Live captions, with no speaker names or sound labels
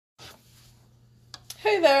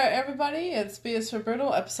Hey there, everybody. It's B is for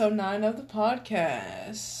Brutal, episode 9 of the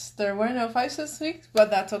podcast. There were no fights this week,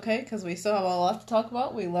 but that's okay because we still have a lot to talk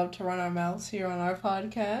about. We love to run our mouths here on our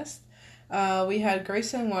podcast. We had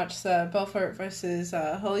Grayson watch the Belfort versus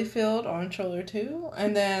Holyfield on Troller 2,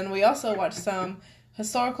 and then we also watched some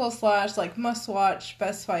historical / must-watch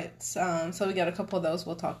best fights. So we got a couple of those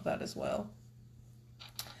we'll talk about as well.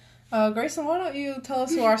 Grayson, why don't you tell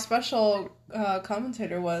us who our special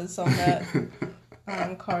commentator was on that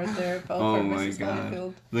card there, Belfort versus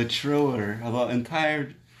Holyfield. The Triller, the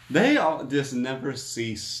entire... They all just never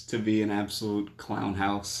cease to be an absolute clown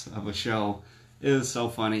house of a show. It is so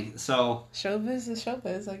funny. So showbiz is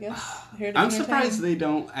showbiz, I guess. Here to I'm entertain. surprised they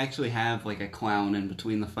don't actually have like a clown in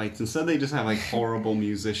between the fights. Instead they just have like horrible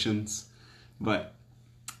musicians. But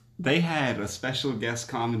they had a special guest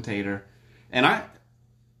commentator, and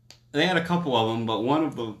they had a couple of them, but one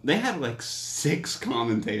of them, they had like 6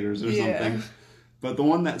 commentators or something. But the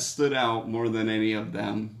one that stood out more than any of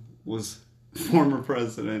them was former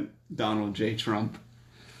President Donald J. Trump.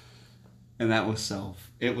 And it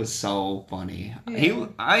was so funny.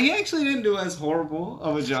 Yeah. He actually didn't do as horrible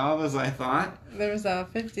of a job as I thought. There was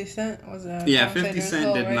 50 Cent. 50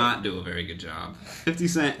 Cent did not do a very good job. 50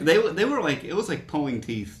 Cent, they were like, it was like pulling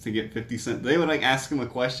teeth to get 50 Cent. They would like ask him a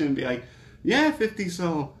question and be like, yeah, 50,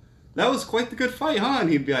 so that was quite the good fight, huh? And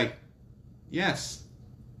he'd be like, yes,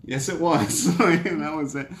 it was. And that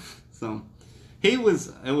was it. So it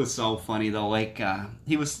was so funny though. Like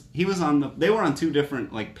he was on they were on 2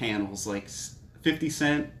 different like panels. Like 50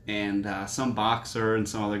 Cent and some boxer and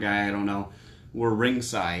some other guy I don't know were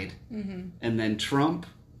ringside, and then Trump,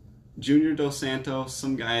 Junior Dos Santos,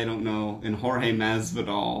 some guy I don't know, and Jorge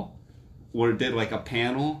Masvidal did like a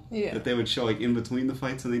panel that they would show like in between the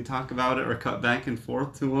fights, and they'd talk about it or cut back and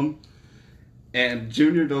forth to them. And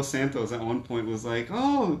Junior Dos Santos at one point was like,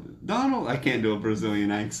 "Oh, Donald," I can't do a Brazilian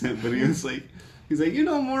accent, but he's like, "You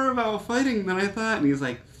know more about fighting than I thought." And he's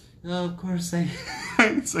like, "Oh, of course I."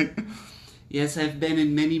 It's like, "Yes, I've been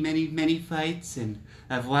in many, many, many fights, and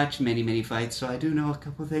I've watched many, many fights, so I do know a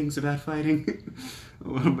couple things about fighting." A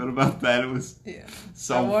little bit about that. It was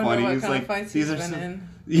so funny. What he's kind like, of fights "These he's are been in."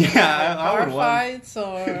 Yeah, I would fights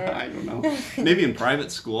or I don't know. Maybe in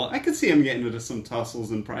private school. I could see him getting into some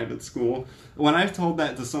tussles in private school. When I've told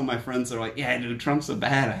that to some of my friends, they're like, "Yeah, dude, Trump's a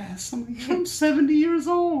badass." I'm like, "I'm 70 years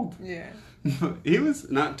old." Yeah. He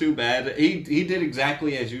was not too bad. He did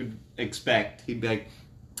exactly as you'd expect. He'd be like,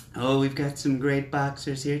 "Oh, we've got some great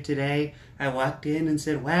boxers here today. I walked in and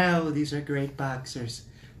said, wow, these are great boxers.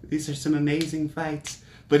 These are some amazing fights."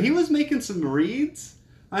 But he was making some reads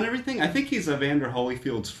on everything. I think he's Evander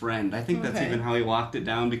Holyfield's friend. I think that's even how he walked it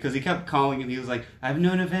down, because he kept calling him. He was like, "I've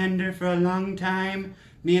known Evander for a long time.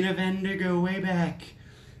 Me and Evander go way back.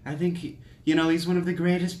 I think, he's one of the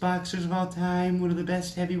greatest boxers of all time, one of the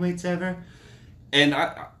best heavyweights ever." And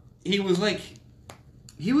he was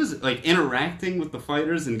interacting with the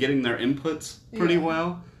fighters and getting their inputs pretty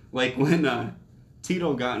well. Like when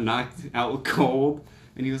Tito got knocked out cold,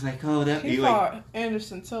 and he was like, "Oh, that..." He fought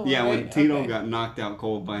Anderson Silva. Yeah, right? when Tito got knocked out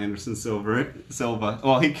cold by Anderson Silva.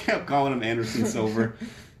 Well, he kept calling him Anderson Silva.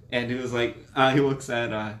 And he was like, he looks at,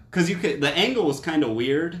 because the angle was kind of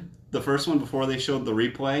weird, the first one before they showed the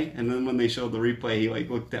replay, and then when they showed the replay, he like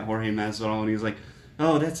looked at Jorge Masvidal and he was like,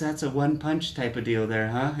 "Oh, that's a one-punch type of deal there,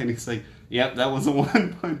 huh?" And he's like, "Yep, that was a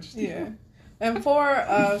one-punch deal." Yeah. And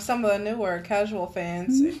for some of the newer casual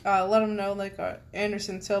fans, let them know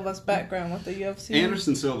Anderson Silva's background with the UFC.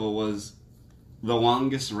 Anderson Silva was the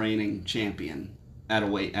longest reigning champion at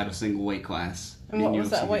a single weight class. And what was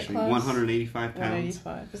that weight class? 185 pounds.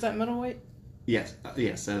 185. Is that middleweight? Yes, that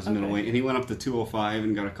is middleweight. And he went up to 205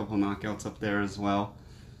 and got a couple knockouts up there as well.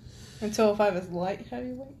 And 205 is light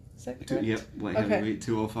heavyweight? Is that correct? Yep, light heavyweight,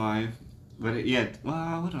 205. But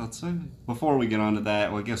what else? Before we get on to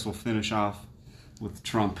that, I guess we'll finish off with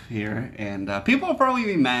Trump here. And people will probably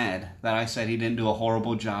be mad that I said he didn't do a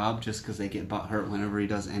horrible job just because they get butthurt whenever he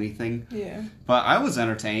does anything. Yeah. But I was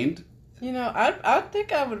entertained. I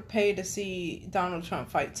think I would pay to see Donald Trump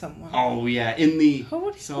fight someone. Oh yeah, who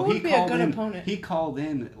would be a good opponent? He called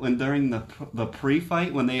in during the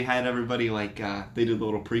pre-fight, when they had everybody they did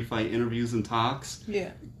little pre-fight interviews and talks.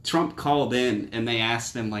 Yeah. Trump called in and they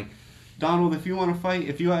asked him "Donald, if you want to fight,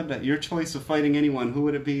 if you had your choice of fighting anyone, who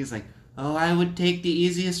would it be?" He's like, "Oh, I would take the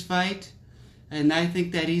easiest fight, and I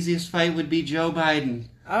think that easiest fight would be Joe Biden.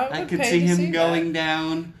 I could see him going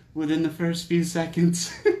down within the first few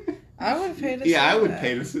seconds." I would pay to see I would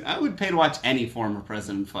that. I would pay to watch any former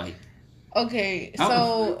president fight. Okay,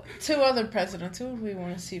 so 2 other presidents. Who would we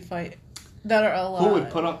want to see fight that are alive? Who would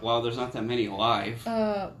put up? Well, there's not that many alive.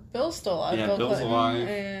 Bill's still alive. Yeah, Bill's alive.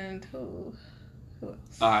 And who? Who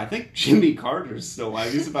else? I think Jimmy Carter's still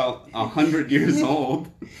alive. He's about 100 years old.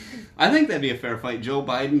 I think that'd be a fair fight. Joe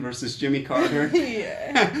Biden versus Jimmy Carter.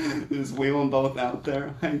 Yeah. Just wheel them both out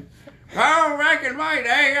there. Oh, back in my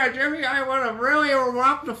day, Jimmy, I would have really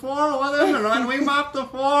mopped the floor with him, and when we mop the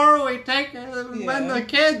floor, we take when the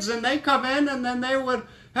kids, and they come in, and then they would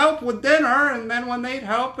help with dinner, and then when they'd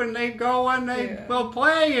help, and they'd go and they'd go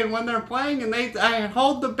play, and when they're playing, and I'd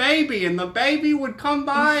hold the baby, and the baby would come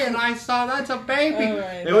by, and I saw that's a baby.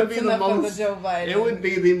 Right, it would be it would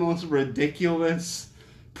be the most ridiculous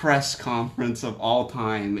press conference of all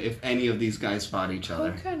time if any of these guys fought each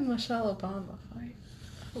other. Who could Michelle Obama fight?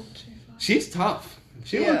 She's tough.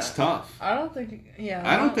 She looks tough. I don't think.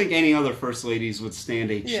 I don't think any other first ladies would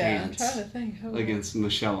stand a chance. I'm trying to think against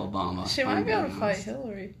Michelle Obama. She might be able to fight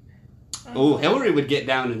Hillary. Oh, Hillary would get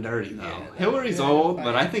down and dirty though. Yeah, Hillary's old,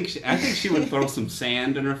 but I think she would throw some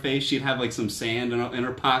sand in her face. She'd have like some sand in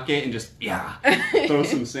her pocket and just throw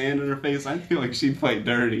some sand in her face. I feel like she'd fight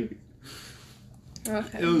dirty.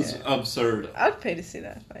 Okay, it was absurd. I'd pay to see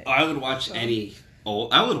that fight. I would watch any. Oh,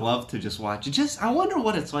 I would love to just watch it. I wonder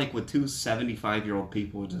what it's like with two 75-year-old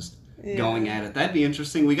people just going at it. That'd be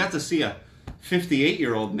interesting. We got to see a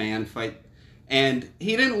 58-year-old man fight, and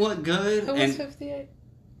he didn't look good. Who was 58?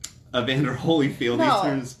 Evander Holyfield.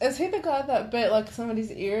 No, is he the guy that bit like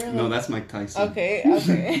somebody's ear? Like... No, that's Mike Tyson.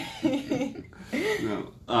 Okay.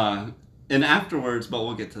 No. And afterwards, but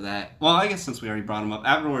we'll get to that. Well, I guess since we already brought him up,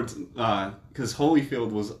 afterwards, because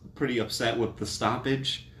Holyfield was pretty upset with the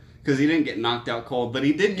stoppage. Because he didn't get knocked out cold, but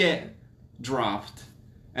he did get dropped.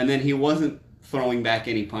 And then he wasn't throwing back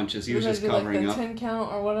any punches. He was just covering up. 10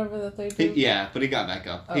 count or whatever that they do? But he got back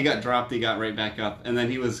up. Okay. He got dropped, he got right back up. And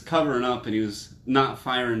then he was covering up, and he was not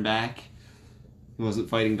firing back. He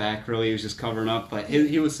wasn't fighting back, really. He was just covering up. But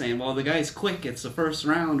he was saying, well, the guy's quick. It's the first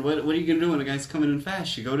round. What are you going to do when the guy's coming in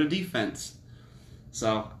fast? You go to defense.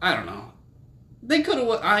 So, I don't know. They could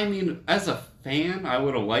have, I mean, as a fan, I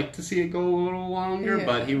would have liked to see it go a little longer,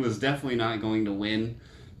 but he was definitely not going to win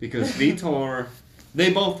because Vitor,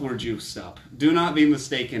 they both were juiced up. Do not be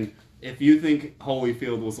mistaken. If you think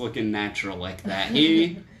Holyfield was looking natural like that,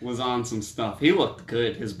 he was on some stuff. He looked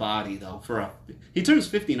good, his body, though. He turns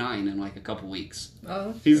 59 in like a couple weeks.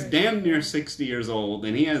 Oh, he's damn near 60 years old,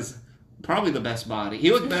 and he has probably the best body.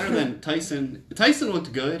 He looked better than Tyson. Tyson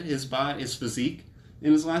looked good, his physique,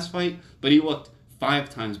 in his last fight, but he looked 5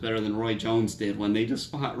 times better than Roy Jones did when they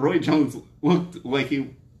just fought. Roy Jones looked like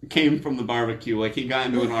he came from the barbecue, like he got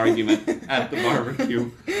into an argument at the barbecue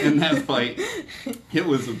in that fight. It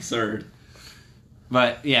was absurd.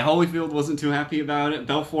 But yeah, Holyfield wasn't too happy about it.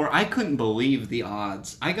 Belfort, I couldn't believe the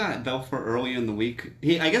odds. I got Belfort early in the week.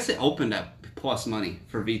 I guess it opened at plus money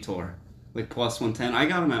for Vitor, like plus 110. I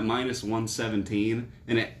got him at minus 117,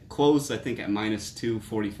 and it closed, I think, at minus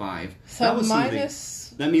 245. So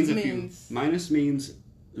that means minus means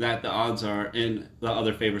that the odds are in the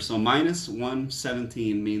other favor. So minus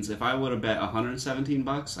 117 means if I would have bet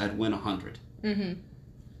 $117, I'd win 100. Mm-hmm.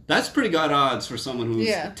 That's pretty good odds for someone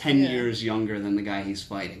who's 10 years younger than the guy he's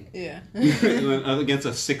fighting. Yeah. Against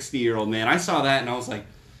a 60-year-old man. I saw that and I was like,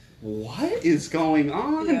 what is going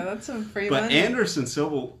on? Yeah, that's some free money. But money. Anderson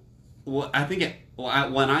Silva, I think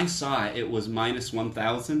when I saw it, it was minus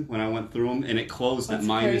 1,000 when I went through them, and it closed at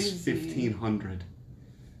minus 1,500.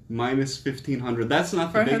 Minus 1,500. That's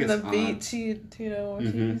not the biggest odds. For him to beat Tito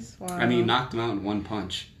Ortiz. Mm-hmm. Wow. I mean, he knocked him out in one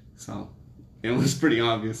punch. So it was pretty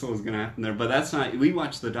obvious what was going to happen there. But that's not... We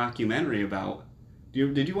watched the documentary about...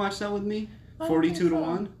 Did you watch that with me?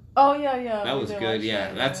 42-1? Oh, yeah. That was good,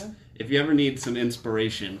 yeah. That's... If you ever need some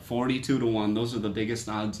inspiration, 42-1, those are the biggest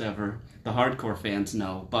odds ever. The hardcore fans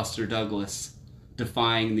know. Buster Douglas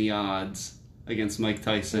defying the odds against Mike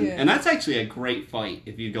Tyson. Yeah. And that's actually a great fight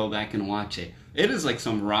if you go back and watch it. It is like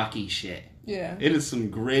some Rocky shit. Yeah. It is some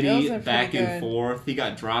gritty back and forth. He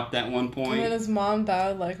got dropped at one point. And then his mom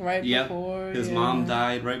died like right before. His mom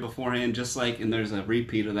died right beforehand, just like, and there's a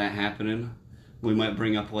repeat of that happening. We might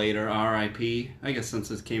bring up later, R.I.P. I guess since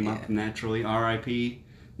this came up naturally, R.I.P.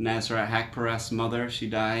 Nasrat Hakparas' mother, she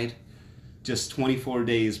died just 24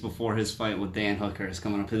 days before his fight with Dan Hooker is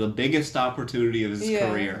coming up. The biggest opportunity of his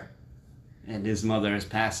career. And his mother has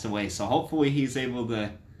passed away. So hopefully he's able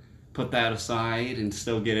to put that aside and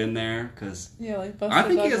still get in there. Because I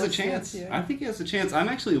think he has a chance. I think he has a chance. I'm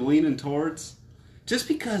actually leaning towards, just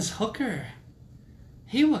because Hooker,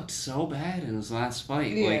 he looked so bad in his last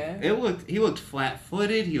fight. Yeah. Like he looked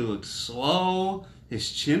flat-footed. He looked slow.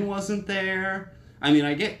 His chin wasn't there. I mean,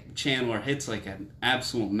 I get Chandler hits like an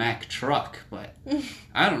absolute Mack truck, but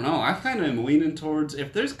I don't know. I kind of am leaning towards,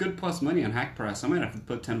 if there's good plus money on Hakparas, I might have to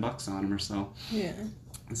put $10 on him or so. Yeah.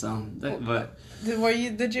 So, but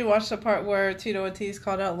did you watch the part where Tito Ortiz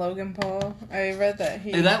called out Logan Paul? I read that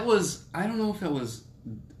that was, I don't know if it was,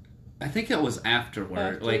 I think it was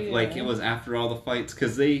afterward, like it was after all the fights,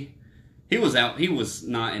 because he was out. He was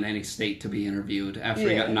not in any state to be interviewed after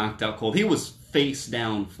he got knocked out cold. He was face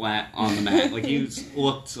down flat on the mat, like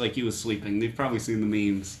looked like he was sleeping. You've probably seen the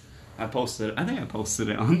memes. I think I posted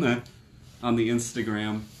it on the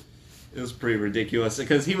Instagram. It was pretty ridiculous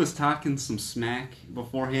because he was talking some smack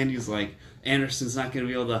beforehand. He was like, Anderson's not going to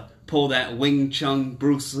be able to pull that Wing Chun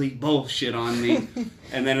Bruce Lee bullshit on me.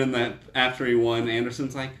 And then after he won,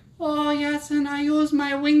 Anderson's like, oh yes, and I use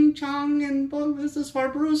my Wing Chun and this is for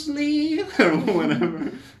Bruce Lee or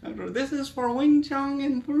whatever. This is for Wing Chun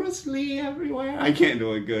and Bruce Lee everywhere. I can't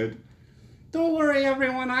do it good. Don't worry,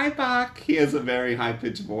 everyone, I'm back. He has a very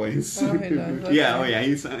high-pitched voice. Oh, he does. Yeah,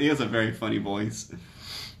 he has a very funny voice.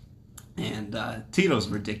 And Tito's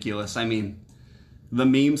ridiculous. I mean, the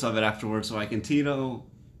memes of it afterwards, Tito,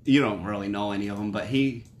 you don't really know any of them, but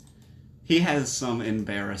he has some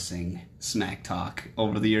embarrassing smack talk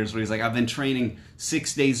over the years where he's like, I've been training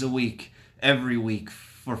 6 days a week, every week,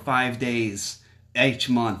 for 5 days, each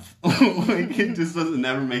month. Like, it just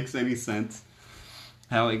never makes any sense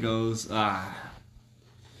how it goes. But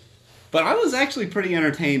I was actually pretty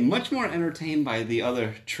entertained, much more entertained by the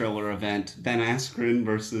other Triller event, Ben Askren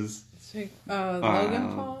versus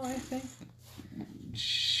Logan Paul, I think.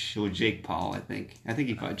 Jake Paul, I think. I think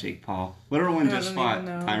he fought Jake Paul. Whatever one just fought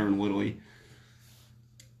Tyron Woodley.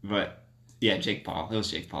 But, yeah, Jake Paul. It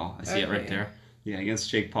was Jake Paul. I see it right there. Yeah, against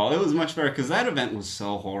Jake Paul. It was much better because that event was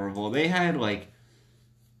so horrible. They had,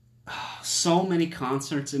 so many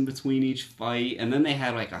concerts in between each fight, and then they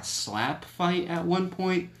had, a slap fight at one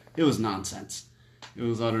point. It was nonsense. It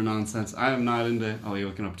was utter nonsense. I am not into... Oh, you're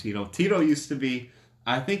looking up Tito. Tito used to be...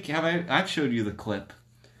 I think... I've showed you the clip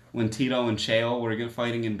when Tito and Chael were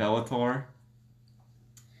fighting in Bellator.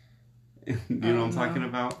 You know what I'm talking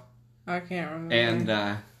about? I can't remember. And,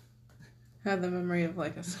 I have the memory of,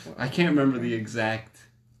 a squirrel. I can't remember the exact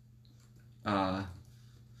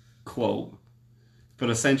quote, but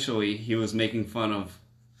essentially he was making fun of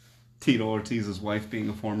Tito Ortiz's wife being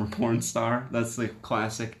a former porn star. That's the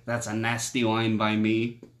classic, that's a nasty line by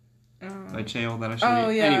me, by Chael that I showed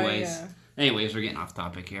you. Yeah, Anyways, we're getting off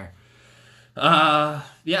topic here. I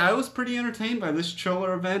was pretty entertained by this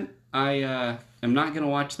Triller event. I am not going to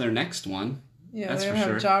watch their next one. Yeah, that's they're for going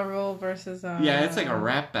to have sure. Ja Rule versus... yeah, it's like a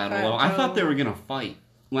rap battle. I thought they were going to fight.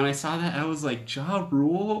 When I saw that, I was like, Ja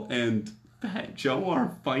Rule and Fat Joe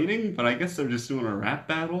are fighting, but I guess they're just doing a rap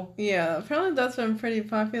battle. Yeah, apparently that's been pretty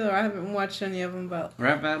popular. I haven't watched any of them, but...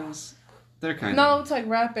 Rap battles? They're kind of... No, it's like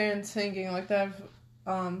rap and singing. Like, they've...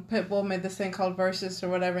 Pitbull made this thing called Versus or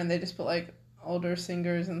whatever, and they just put, older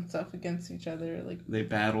singers and stuff against each other. They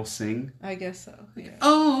battle sing? I guess so, yeah.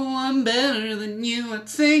 Oh, I'm better than you at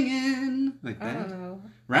singing. Like that? I don't know.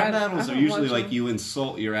 Rap battles are usually you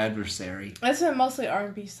insult your adversary. It's been mostly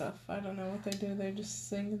R&B stuff. I don't know what they do. They just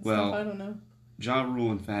sing and stuff. I don't know. Ja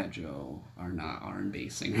Rule and Fat Joe are not R&B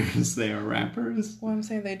singers. They are rappers. Well, I'm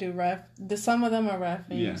saying they do rap. Some of them are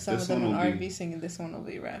rapping. Yeah, some of them are R&B singing. This one will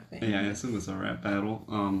be rapping. Yeah, I assume it's a rap battle.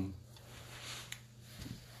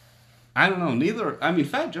 I don't know.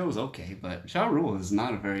 Fat Joe's okay, but Ja Rule is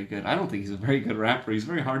not I don't think he's a very good rapper. He's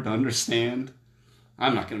very hard to understand.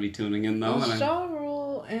 I'm not going to be tuning in, though. Was Ja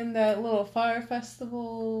Rule in that little Fire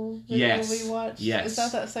Festival video we watched? Yes.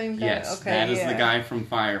 Is that same guy? Yes, okay, that is the guy from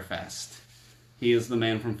Firefest. He is the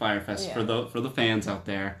man from Firefest. Yeah. For the fans out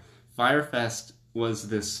there, Firefest was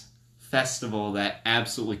this festival that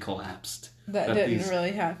absolutely collapsed. That didn't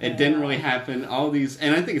really happen. It didn't really happen. All these,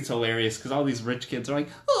 and I think it's hilarious because all these rich kids are like,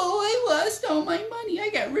 "Oh, I lost all my money. I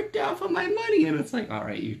got ripped off of my money," and it's like, "All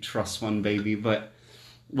right, you trust fund baby." But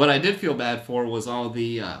what I did feel bad for was all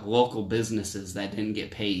the local businesses that didn't get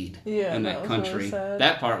paid in that country. Really sad.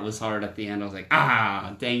 That part was hard at the end. I was like,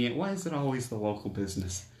 dang it! Why is it always the local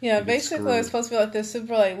business? Yeah, basically it's supposed to be this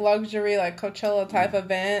super luxury Coachella type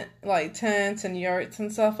event, tents and yurts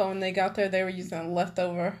and stuff. And when they got there, they were using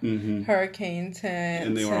leftover hurricane tents,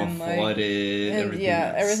 and they were all flooded. And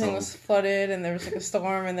everything was flooded, and there was a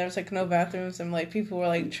storm, and there was no bathrooms, and people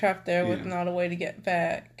were trapped there with not a way to get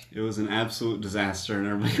back. It was an absolute disaster, and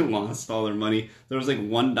everybody lost all their money. There was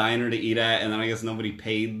one diner to eat at, and then I guess nobody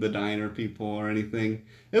paid the diner people or anything.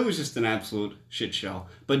 It was just an absolute shit show.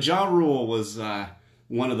 But Ja Rule was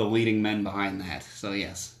one of the leading men behind that. So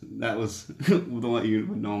yes, that was the one you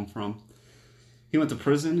would know him from. He went to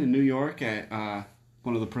prison in New York at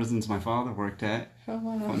one of the prisons my father worked at. Oh,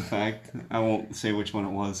 wow. Fun fact. I won't say which one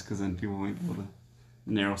it was because then people won't be able to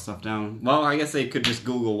narrow stuff down. Well, I guess they could just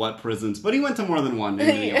Google what prisons. But he went to more than one in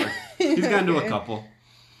New York. He's gone to a couple.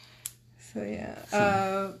 So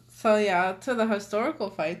yeah. To the historical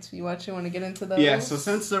fights, you actually want to get into those? Yeah, so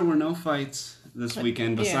since there were no fights this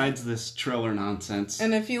weekend besides this Triller nonsense.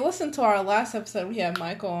 And if you listen to our last episode, we had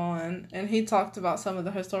Michael on, and he talked about some of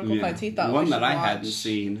the historical fights he thought one we should that I watch. hadn't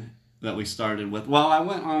seen that we started with. Well, I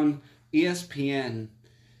went on ESPN.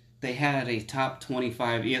 They had a top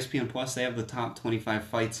 25, ESPN Plus, they have the top 25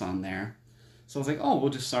 fights on there. So I was like, oh,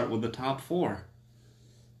 we'll just start with the top 4.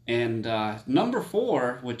 And number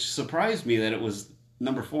 4, which surprised me that it was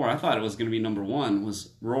number 4, I thought it was going to be number 1,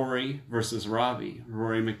 was Rory versus Robbie.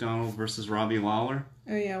 Rory McDonald versus Robbie Lawler.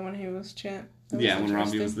 Oh, yeah, when he was champ. Yeah, when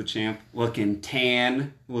Robbie was the champ. Looking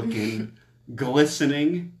tan, looking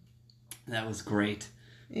glistening. That was great.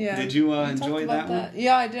 Yeah. Did you enjoy that one?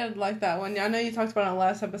 Yeah, I did like that one. I know you talked about it in the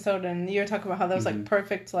last episode, and you were talking about how that was like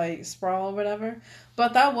perfect like sprawl or whatever.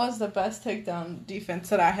 But that was the best takedown defense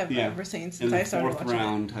that I have ever seen since I started watching. In the 4th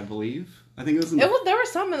round, I believe. I think it was. There were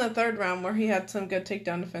some in the 3rd round where he had some good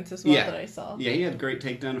takedown defense as well that I saw. Yeah, he had great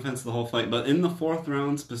takedown defense the whole fight. But in the 4th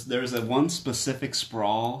round, there's one specific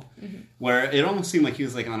sprawl where it almost seemed like he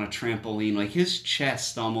was like on a trampoline. Like his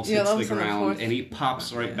chest almost hits the ground, and he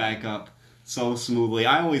pops right back up so smoothly.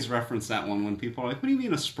 I always reference that one when people are like, what do you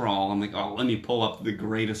mean a sprawl? I'm like, oh, let me pull up the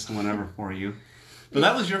greatest one ever for you. But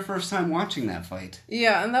that was your first time watching that fight.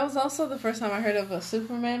 Yeah, and that was also the first time I heard of a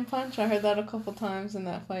Superman punch. I heard that a couple times in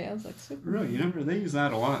that fight. I was like, Superman. Really? They use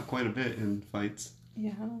that quite a bit in fights.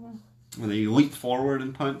 Yeah, I don't know. When they leap forward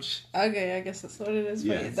and punch. Okay, I guess that's what it is.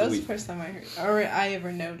 But that was the first time I heard, or I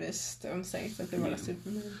ever noticed. I'm saying something about a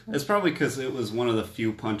Superman punch. It's probably because it was one of the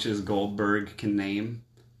few punches Goldberg can name.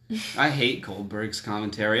 I hate Goldberg's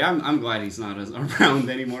commentary. I'm glad he's not around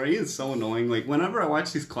anymore. He is so annoying. Like, whenever I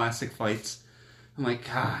watch these classic fights, I'm like,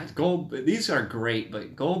 God, these are great,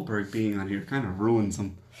 but Goldberg being on here kind of ruins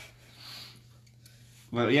them.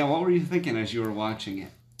 But yeah, what were you thinking as you were watching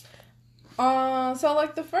it? So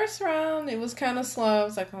like the first round, it was kind of slow. I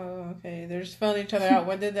was like, oh, okay, they're just filling each other out.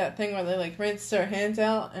 When did that thing where they like rinse their hands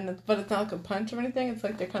out, but it's not like a punch or anything. It's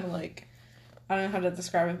like they're kind of like, I don't know how to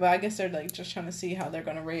describe it, but I guess they're like just trying to see how they're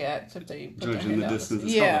gonna react if they put their hand out. Distance,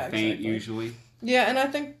 it's called a feint usually. Yeah, and I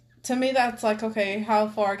think to me that's like, okay, how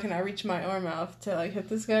far can I reach my arm out to like hit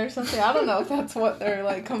this guy or something? I don't know if that's what they're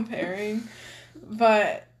like comparing,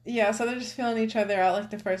 but yeah, so they're just feeling each other out like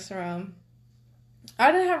the first round.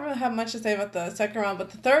 I didn't really have much to say about the 2nd round, but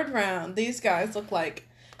the 3rd round, these guys looked like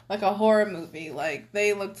a horror movie. Like,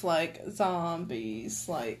 they looked like zombies.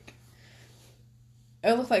 Like,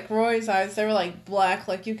 it looked like Roy's eyes, they were like black,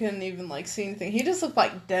 like you couldn't even like see anything. He just looked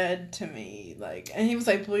like dead to me. Like, and he was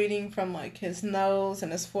like bleeding from like his nose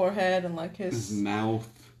and his forehead and like his mouth.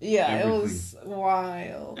 Yeah, everything. It was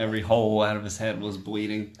wild. Every hole out of his head was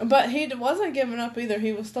bleeding. But he wasn't giving up either.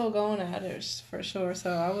 He was still going at it for sure. So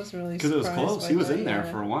I was really surprised. Because it was close. He was in there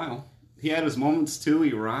for a while. He had his moments too.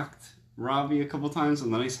 He rocked Robbie a couple times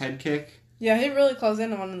with a nice head kick. Yeah, he really closed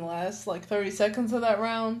in on in the last like 30 seconds of that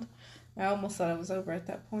round. I almost thought it was over at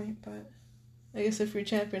that point, but I guess if you're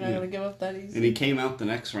champion, I'm not going to give up that easy. And he came out the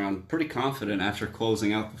next round pretty confident after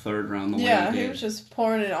closing out the 3rd round the way he did. He was just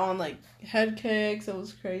pouring it on, like, head kicks. It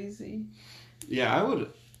was crazy. Yeah,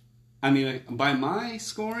 by my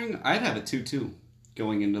scoring, I'd have it 2-2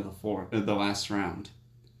 going into the last round.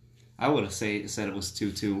 I would have said it was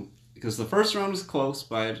 2-2. Because the first round was close,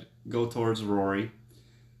 but I'd go towards Rory.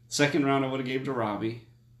 2nd round, I would have gave to Robbie.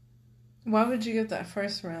 Why would you give that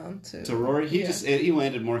first round to Rory? He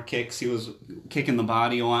landed more kicks. He was kicking the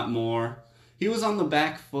body a lot more. He was on the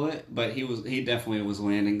back foot, but he definitely was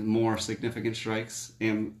landing more significant strikes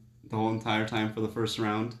in the whole entire time for the first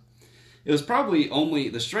round. It was probably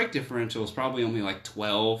the strike differential was probably only like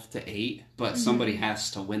 12-8, but somebody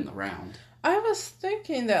has to win the round. I was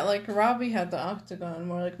thinking that like Robbie had the octagon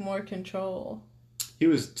more control. He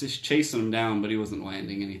was just chasing him down, but he wasn't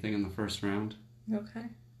landing anything in the first round. Okay.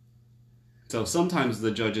 So sometimes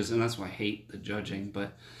the judges, and that's why I hate the judging,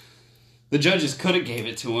 but the judges could have gave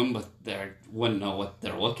it to him, but they wouldn't know what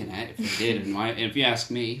they're looking at if they did, if you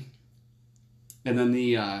ask me. And then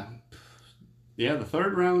the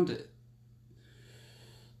 3rd round.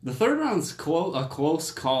 The 3rd round's a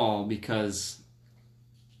close call because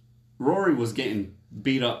Rory was getting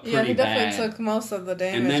beat up pretty bad. Yeah, he definitely took most of the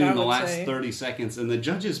damage, and then in the last 30 seconds, and the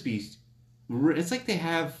judges it's like they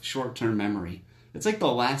have short-term memory. It's like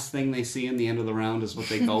the last thing they see in the end of the round is what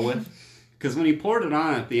they go with. Because when he poured it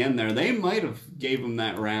on at the end there, they might have gave him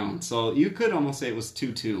that round. So you could almost say it was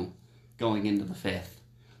 2-2 going into the 5th.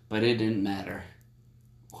 But it didn't matter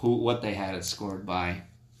what they had it scored by.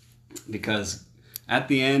 Because at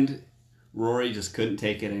the end, Rory just couldn't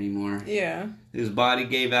take it anymore. Yeah. His body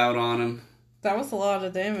gave out on him. That was a lot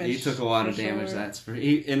of damage. He took a lot of damage. Sure. That's for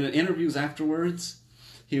in interviews afterwards.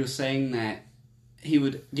 He was saying that he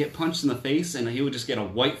would get punched in the face and he would just get a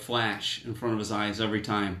white flash in front of his eyes every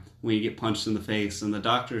time when you get punched in the face. And the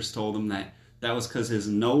doctors told him that was because his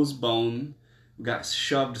nose bone got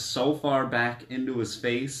shoved so far back into his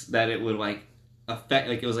face that it would affect,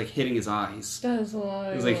 it was hitting his eyes. That is a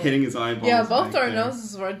lot. It was hitting his eyeballs. Yeah, both our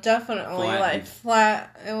noses were definitely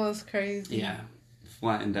flat. It was crazy. Yeah.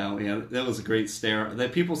 Flattened out, yeah. That was a great stare.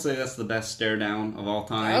 That people say that's the best stare down of all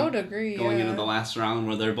time. I would agree. Going into the last round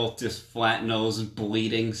where they're both just flat nosed,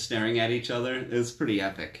 bleeding, staring at each other. It's pretty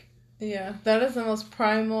epic. Yeah, that is the most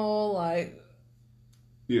primal,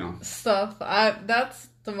 stuff. That's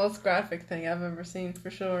the most graphic thing I've ever seen for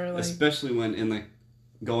sure. Especially when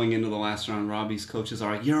going into the last round, Robbie's coaches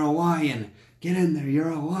are like, "You're a lion. Get in there. You're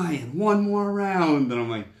a lion. One more round." And I'm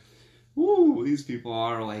like, ooh, these people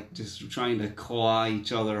are just trying to claw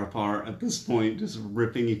each other apart at this point, just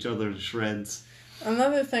ripping each other to shreds.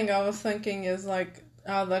 Another thing I was thinking is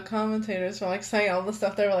the commentators were saying all the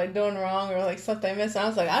stuff they were doing wrong or stuff they missed. And I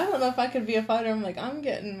was I don't know if I could be a fighter. I'm I'm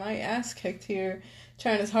getting my ass kicked here,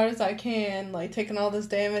 trying as hard as I can, taking all this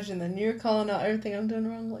damage, and then you're calling out everything I'm doing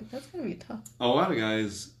wrong. That's gonna be tough. A lot of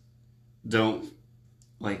guys don't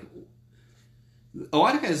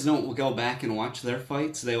go back and watch their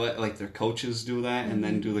fights. They let their coaches do that and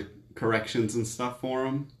then do the corrections and stuff for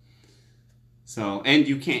them. So, and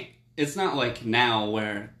you can't, it's not like now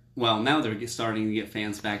where, now they're starting to get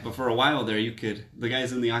fans back, but for a while there the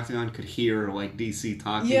guys in the octagon could hear DC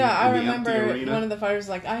talking. Yeah, I remember one of the fighters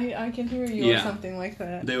I can hear you or something like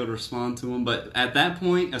that. They would respond to him, but at that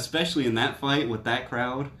point, especially in that fight with that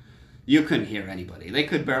crowd, you couldn't hear anybody. They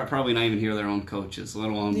could probably not even hear their own coaches, let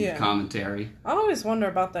alone commentary. I always wonder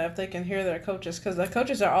about that, if they can hear their coaches, because the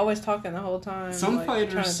coaches are always talking the whole time. Some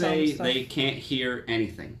fighters say they can't hear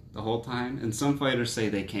anything the whole time, and some fighters say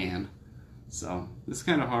they can. So, it's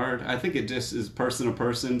kind of hard. I think it just is person to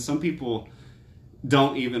person. Some people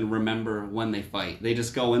don't even remember when they fight. They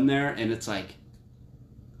just go in there, and it's like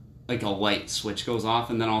a light switch goes off,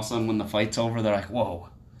 and then all of a sudden when the fight's over, they're like, whoa.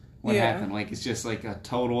 What happened? It's just a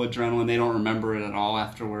total adrenaline. They don't remember it at all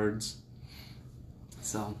afterwards.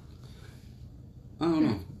 So, I don't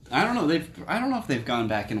know. I don't know if they've gone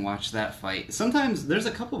back and watched that fight. Sometimes there's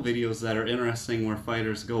a couple videos that are interesting where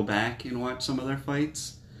fighters go back and watch some of their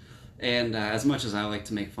fights. And as much as I like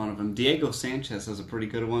to make fun of him, Diego Sanchez has a pretty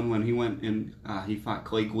good one when he went and he fought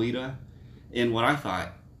Clay Guida in what I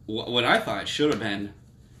thought should have been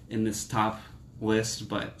in this top list,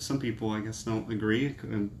 but some people I guess don't agree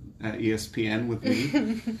at ESPN with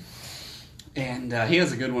me. And he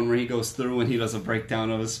has a good one where he goes through and he does a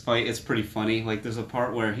breakdown of his fight. It's pretty funny. There's a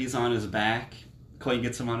part where he's on his back. Clay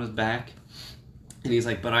gets him on his back. And he's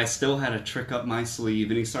like, but I still had a trick up my sleeve.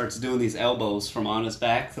 And he starts doing these elbows from on his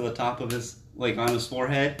back to the top of his, on his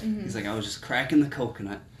forehead. Mm-hmm. He's like, I was just cracking the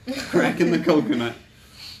coconut.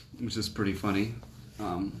 Which is pretty funny.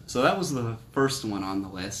 So that was the first one on the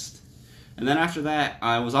list. And then after that,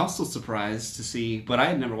 I was also surprised to see, but I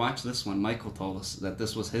had never watched this one. Michael told us that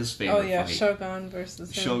this was his favorite fight. Oh yeah, Shogun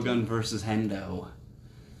versus Hendo.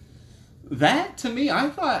 That, to me, I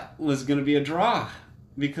thought was going to be a draw.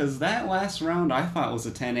 Because that last round, I thought was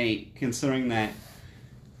a 10-8, considering that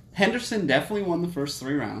Henderson definitely won the first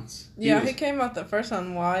 3 rounds. He came out the first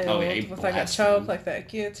one wild with a choke, that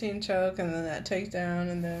guillotine choke, and then that takedown,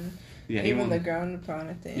 and then even the ground upon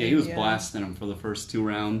at the end. Yeah, he was blasting him for the first 2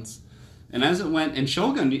 rounds. And as it went, and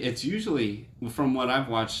Shogun, it's usually, from what I've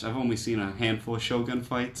watched, I've only seen a handful of Shogun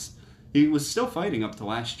fights. He was still fighting up to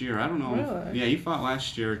last year. I don't know. Really? He fought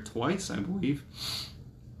last year twice, I believe.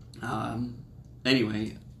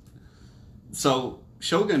 Anyway, so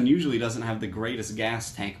Shogun usually doesn't have the greatest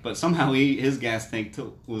gas tank, but somehow his gas tank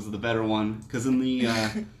was the better one. Because in the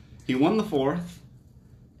he won the 4th,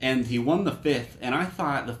 and he won the 5th, and I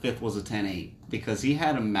thought the 5th was a 10-8 because he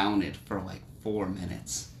had him mounted for 4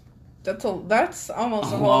 minutes. That's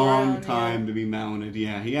almost a whole long time to be mounted.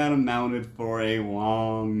 Yeah, he had him mounted for a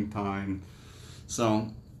long time. So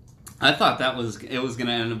I thought it was going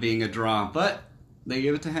to end up being a draw, but they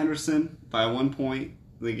gave it to Henderson by 1 point.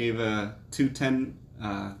 They gave a 10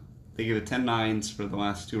 9s for the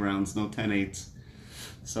last 2 rounds, no 10-8s.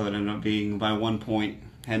 So it ended up being by 1 point.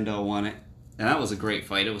 Hendo won it, and that was a great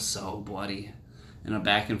fight. It was so bloody and a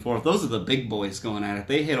back and forth. Those are the big boys going at it.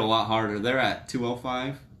 They hit a lot harder. They're at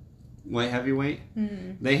 205. Light heavyweight,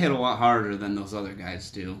 They hit a lot harder than those other guys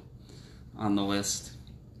do on the list.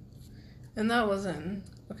 And that was in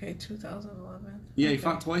 2011. Yeah, he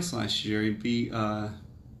fought twice last year. He beat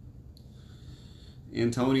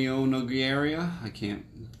Antonio Nogueira. I can't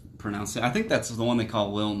pronounce it. I think that's the one they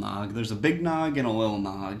call Lil Nog. There's a Big Nog and a Lil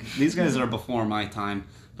Nog. These guys are before my time.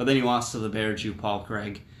 But then he lost to the Bear Jew, Paul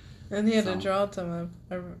Craig. And he had a draw to him,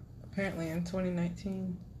 apparently, in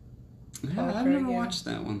 2019. Yeah, I've never watched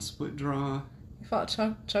that one. Split draw. He fought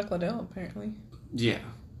Chuck Liddell, apparently. Yeah.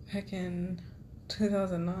 Back in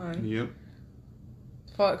 2009. Yep.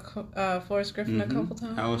 Fought Forrest Griffin a couple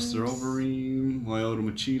times. Alistair Overeem, Lyoto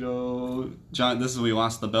Machado. This is who we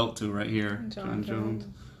lost the belt to right here. John Jones.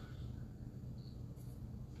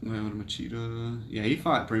 Lyoto Machado. Yeah, he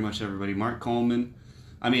fought pretty much everybody. Mark Coleman.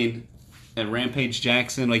 I mean, at Rampage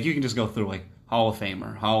Jackson, like, you can just go through, like, Hall of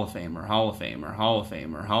Famer, Hall of Famer, Hall of Famer, Hall of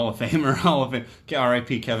Famer, Hall of Famer, Hall of Famer.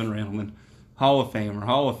 R.I.P. Kevin Randleman. Hall of Famer,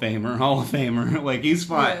 Hall of Famer, Hall of Famer. Like, he's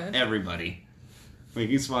fought everybody. Like,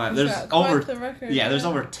 he's fought. There's over there's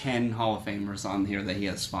over 10 Hall of Famers on here that he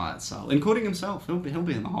has fought. So, including himself, he'll be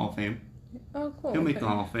in the Hall of Fame. Oh, cool. He'll make the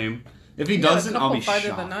Hall of Fame. If he doesn't, I'll be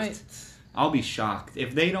shocked. I'll be shocked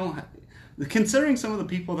if they don't. Considering some of the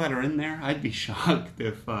people that are in there, I'd be shocked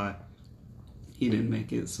if he didn't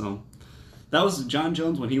make it. So, that was John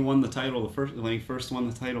Jones when he won the title. When he first won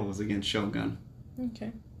the title was against Shogun.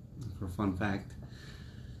 Okay. For a fun fact.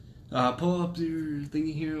 Pull up your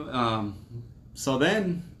thingy here. So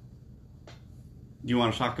then, do you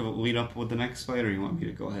want to lead up with the next fight, or you want me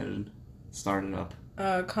to go ahead and start it up?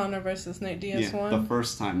 Conor versus Nate Diaz won. The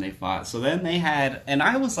first time they fought. So then they had, and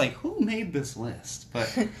I was like, who made this list?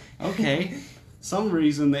 But, okay. Some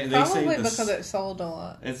reason they say probably because it sold a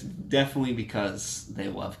lot. It's definitely because they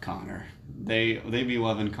love Conor. They be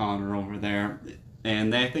loving Conor over there.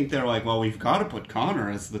 And I think they're like, well, we've got to put Conor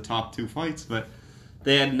as the top two fights. But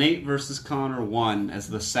they had Nate versus Conor 1 as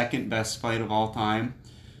the second best fight of all time.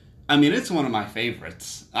 I mean, it's one of my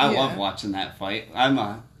favorites. I love watching that fight. I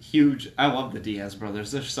love the Diaz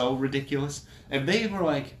brothers. They're so ridiculous. If they were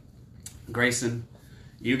like, Grayson,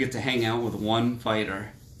 you get to hang out with one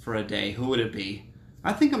fighter for a day, who would it be?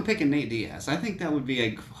 I think I'm picking Nate Diaz. I think that would be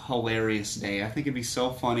a hilarious day. I think it'd be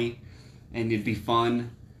so funny, and it'd be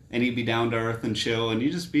fun, and he'd be down to earth and chill, and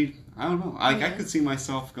you'd just be, I don't know. I could see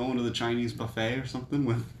myself going to the Chinese buffet or something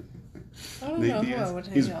with Nate Diaz. Who I would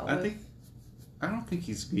hang out with. I don't think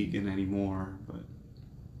he's vegan anymore, but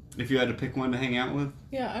if you had to pick one to hang out with?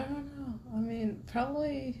 Yeah, I don't know. I mean,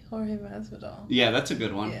 probably Jorge Masvidal. Yeah, that's a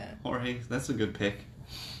good one. Yeah. Jorge, that's a good pick.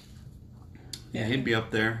 Yeah, he'd be up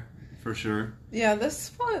there for sure. Yeah, this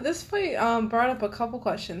fight brought up a couple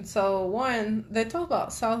questions. So, one, they talk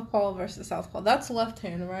about southpaw versus southpaw. That's left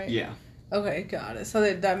hand, right? Yeah. Okay, got it.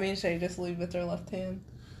 So that means they just lead with their left hand?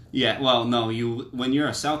 Yeah, well, no, when you're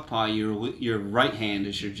a southpaw, your right hand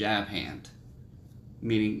is your jab hand.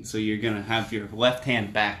 Meaning, so you're going to have your left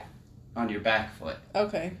hand back on your back foot.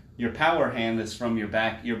 Okay. Your power hand is from your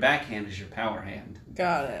back. Your back hand is your power hand.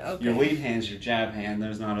 Got it, okay. Your lead hand is your jab hand.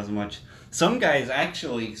 There's not as much. Some guys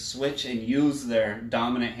actually switch and use their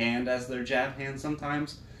dominant hand as their jab hand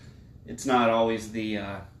sometimes. It's not always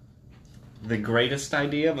the greatest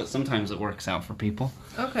idea, but sometimes it works out for people.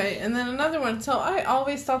 Okay, and then another one. So I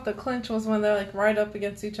always thought the clinch was when they're like right up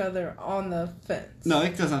against each other on the fence. No,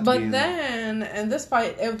 it doesn't have to but be. But then, in this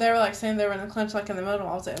fight, if they were like saying they were in the clinch like in the middle,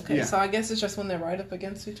 I was like, okay, yeah. So I guess it's just when they're right up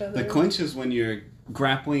against each other. The clinch is when you're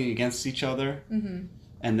grappling against each other. Mm-hmm.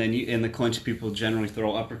 And then in the clinch, people generally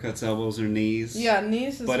throw uppercuts, elbows, or knees. Yeah,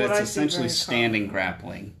 knees is what I see. But it's essentially standing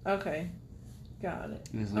grappling. Okay, got it.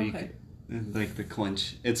 Okay. Like the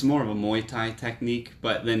clinch. It's more of a Muay Thai technique,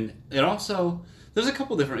 but then it also... There's a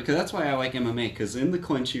couple different... Because that's why I like MMA, because in the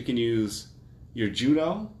clinch you can use your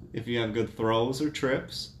judo, if you have good throws or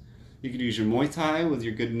trips. You could use your Muay Thai with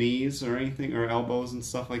your good knees or anything, or elbows and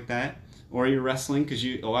stuff like that. Or your wrestling, because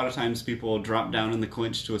a lot of times people will drop down in the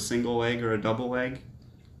clinch to a single leg or a double leg.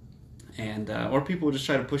 And or people will just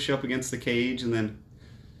try to push you up against the cage and then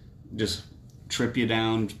just trip you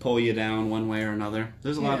down, pull you down one way or another.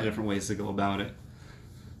 There's a lot of different ways to go about it.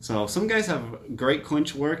 So some guys have great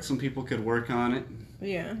clinch work. Some people could work on it.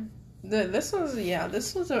 Yeah. This was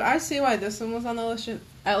I see why this one was on the list,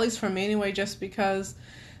 at least for me anyway, just because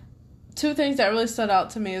two things that really stood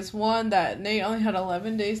out to me is one, that Nate only had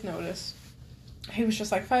 11 days notice. He was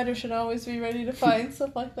just like, fighters should always be ready to fight and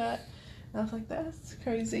stuff like that. And I was like, that's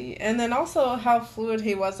crazy. And then also how fluid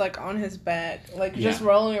he was, like, on his back. Like, just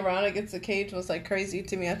rolling around against the cage was, like, crazy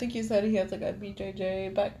to me. I think you said he has, like, a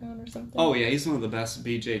BJJ background or something. Oh, yeah. He's one of the best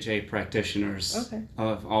BJJ practitioners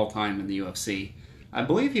of all time in the UFC. I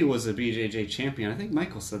believe he was a BJJ champion. I think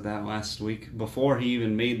Michael said that last week before he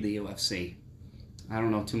even made the UFC. I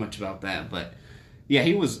don't know too much about that. But, yeah,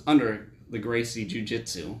 he was under the Gracie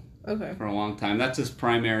Jiu-Jitsu for a long time. That's his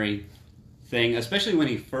primary thing, especially when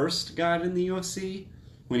he first got in the UFC.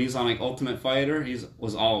 when he was on like Ultimate Fighter,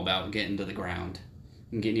 was all about getting to the ground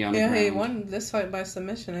and getting you on the ground. Yeah, he won this fight by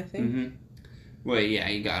submission, I think. Mm-hmm. Well, yeah,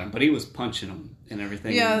 he got him, but he was punching him and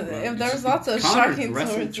everything. Yeah, and, there was lots of Conor striking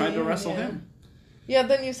towards tried to him, wrestle him. Yeah,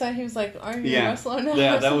 then you said he was like, "Are you a wrestler now?"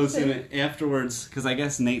 Yeah, that was in it afterwards, because I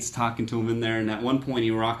guess Nate's talking to him in there, and at one point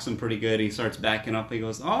he rocks him pretty good. He starts backing up. He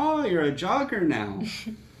goes, "Oh, you're a jogger now."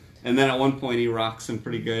 And then at one point he rocks him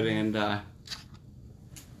pretty good, and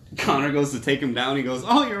Conor goes to take him down. He goes,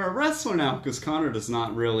 "Oh, you're a wrestler now," because Conor does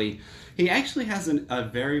not really. He actually has a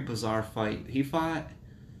very bizarre fight. He fought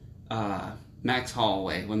Max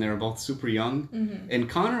Holloway when they were both super young, and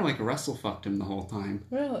Conor like wrestle fucked him the whole time.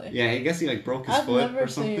 Really? Yeah, I guess he like broke his foot or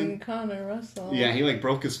something. I've never seen Conor wrestle. Yeah, he like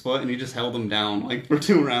broke his foot and he just held him down like for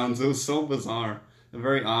 2 rounds. It was so bizarre. A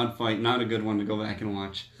very odd fight, not a good one to go back and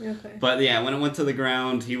watch. Okay. But yeah, when it went to the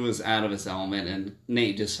ground, he was out of his element, and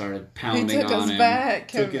Nate just started pounding on him.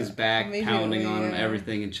 Took his back, pounding on him,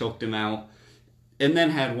 everything, and choked him out. And then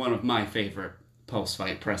had one of my favorite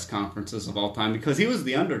post-fight press conferences of all time, because he was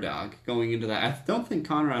the underdog going into that. I don't think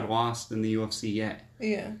Conor had lost in the UFC yet.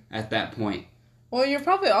 Yeah. At that point. Well, you're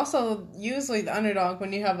probably also usually the underdog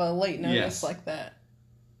when you have a late notice like that.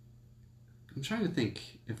 I'm trying to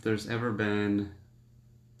think if there's ever been...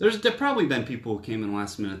 There's probably been people who came in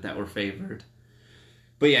last minute that were favored.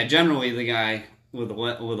 But yeah, generally the guy with a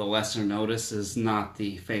lesser notice is not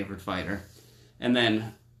the favored fighter. And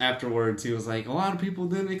then afterwards he was like, a lot of people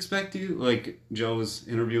didn't expect you. Like, Joe's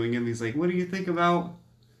interviewing him. He's like, what do you think about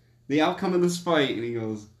the outcome of this fight? And he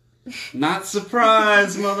goes, not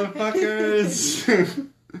surprised, motherfuckers.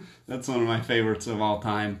 That's one of my favorites of all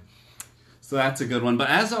time. So that's a good one. But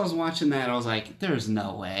as I was watching that, I was like, there's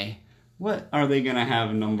no way. What are they going to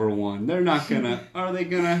have number one? They're not going to... Are they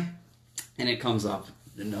going to... And it comes up.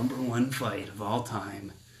 The number one fight of all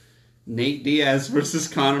time. Nate Diaz versus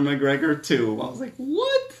Conor McGregor 2. I was like,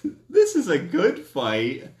 what? This is a good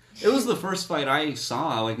fight. It was the first fight I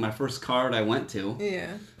saw, like my first card I went to.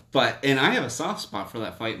 Yeah. And I have a soft spot for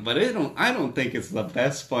that fight, but I don't think it's the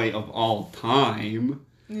best fight of all time.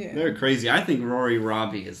 Yeah. They're crazy. I think Rory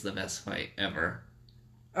Robbie is the best fight ever.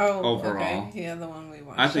 Oh, overall. Okay. Yeah, the one we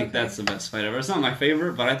watched. I think that's the best fight ever. It's not my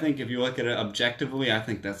favorite, but I think if you look at it objectively, I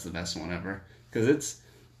think that's the best one ever. Because it's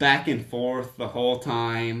back and forth the whole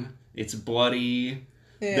time. It's bloody.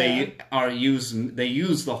 Yeah. They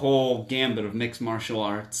use the whole gambit of mixed martial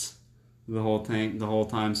arts the whole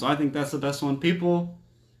time. So I think that's the best one. People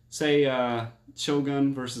say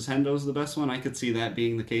Shogun versus Hendo's the best one. I could see that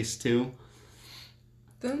being the case too.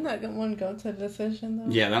 Didn't that one go to decision, though?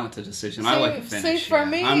 Yeah, that went to decision. I like a finish. See, for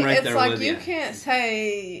me, I'm right it's there like with you can't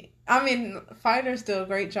say... I mean, fighters do a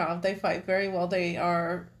great job. They fight very well. They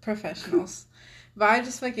are professionals. But I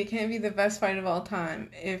just think it can't be the best fight of all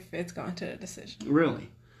time if it's going to a decision.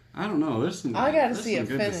 Really? I don't know. There's some good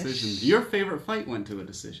decisions. Your favorite fight went to a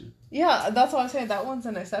decision. Yeah, that's why I'm saying that one's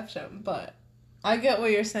an exception, but... I get what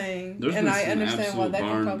you're saying, and I understand why that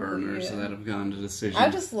can probably... burners that have gone to decision. I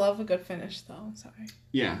just love a good finish, though. I'm sorry.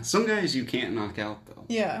 Yeah, some guys you can't knock out, though.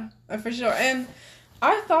 Yeah, for sure. And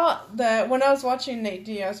I thought that when I was watching Nate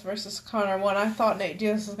Diaz versus Conor 1, I thought Nate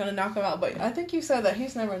Diaz was going to knock him out, but I think you said that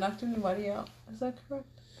he's never knocked anybody out. Is that correct?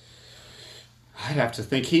 I'd have to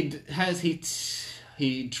think.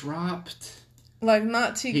 He dropped... Like,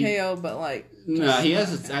 not TKO, but like... No, he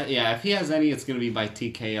has... if he has any, it's going to be by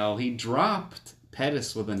TKO. He dropped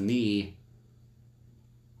Pettis with a knee.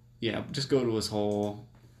 Yeah, just go to his whole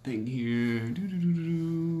thing here.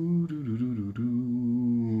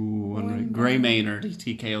 Gray Maynard,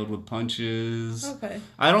 he TKO'd with punches. Okay.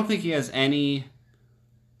 I don't think he has any...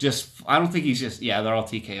 I don't think he's just... Yeah, they're all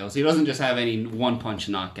TKOs. He doesn't just have any one-punch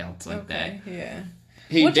knockouts like that. Yeah.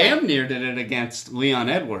 He near did it against Leon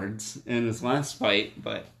Edwards in his last fight,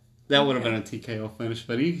 but that would have been a TKO finish.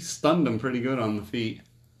 But he stunned him pretty good on the feet.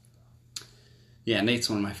 Yeah, Nate's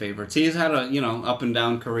one of my favorites. He's had a up and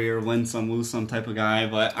down career, win some, lose some type of guy,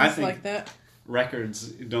 but I think like that. Records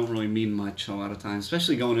don't really mean much a lot of times,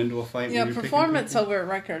 especially going into a fight. Yeah, performance over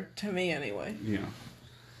record to me anyway. Yeah.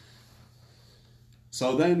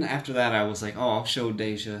 So then after that, I was like, I'll show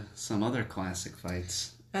Deja some other classic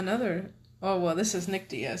fights. Oh, well, this is Nick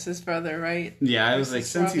Diaz, his brother, right? Yeah, I was like,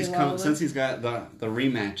 since he's got the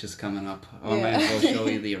rematch is coming up, I might as well show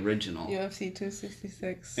you the original. UFC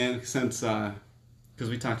 266. And since, because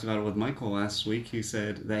we talked about it with Michael last week, he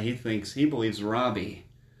said that he believes Robbie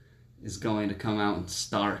is going to come out and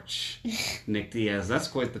starch Nick Diaz. That's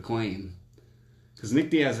quite the claim. Because Nick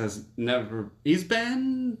Diaz he's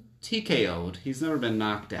been TKO'd. He's never been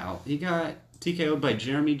knocked out. He got TKO'd by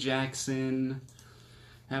Jeremy Jackson...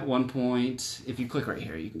 At one point, if you click right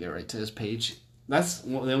here, you can get right to his page. That's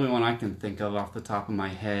the only one I can think of off the top of my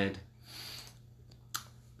head.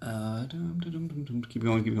 Keep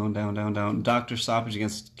going, down. Dr. Stoppage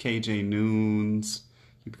against KJ Noons.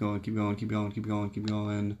 Keep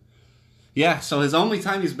going. Yeah, so his only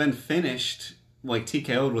time he's been finished, like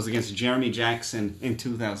TKO'd, was against Jeremy Jackson in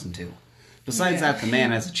 2002. Besides that, the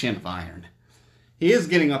man has a chin of iron. He is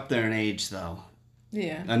getting up there in age, though.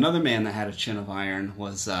 Yeah. Another man that had a chin of iron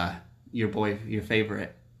was your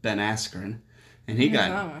favorite, Ben Askren. And he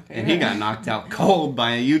got knocked out cold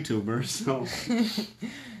by a YouTuber, so...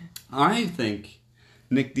 I think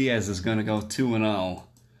Nick Diaz is going to go 2-0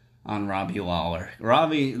 on Robbie Lawler.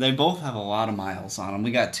 Robbie, they both have a lot of miles on them.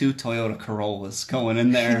 We got 2 Toyota Corollas going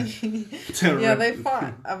in there. They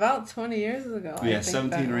fought about 20 years ago. Yeah,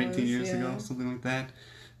 17 or 18 years ago, something like that.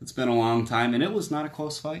 It's been a long time, and it was not a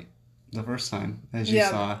close fight the first time, as you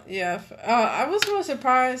saw. Yeah, I was really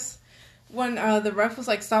surprised when the ref was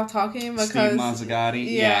like, stop talking, because Steve Mazzagatti.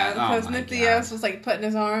 Because Nick Diaz was like putting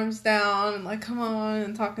his arms down and like, come on,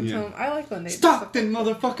 and talking to him. I like when they Stockton,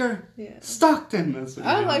 motherfucker. Yeah, Stockton. That's what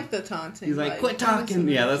I like the taunting. He's like, quit talking.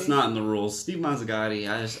 Yeah, that's not in the rules. Steve Mazzagatti.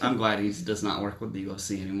 I'm glad he does not work with the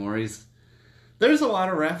UFC anymore. There's a lot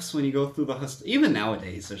of refs when you go through even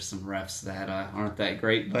nowadays. There's some refs that aren't that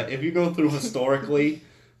great, but if you go through historically.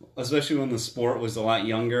 Especially when the sport was a lot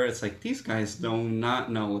younger, it's like, these guys do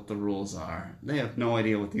not know what the rules are. They have no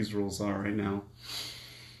idea what these rules are right now.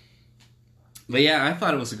 But yeah, I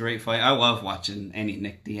thought it was a great fight. I love watching any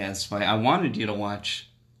Nick Diaz fight. I wanted you to watch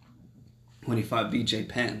when he fought BJ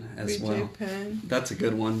Penn as well. BJ Penn. That's a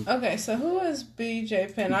good one. Okay, so who is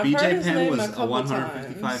BJ Penn? I've heard his name a couple times.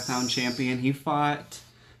 BJ Penn was a 155-pound champion. He fought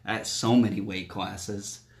at so many weight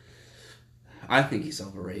classes. I think he's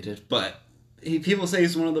overrated, but... People say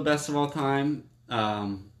he's one of the best of all time,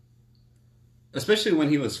 especially when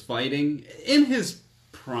he was fighting in his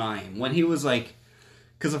prime. When he was like,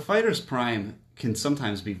 because a fighter's prime can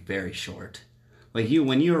sometimes be very short. Like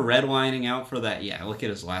when you were redlining out for that, look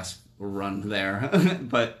at his last run there.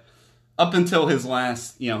 But up until his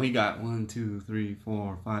last, he got 1, 2, 3,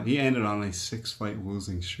 4, 5. He ended on a 6-fight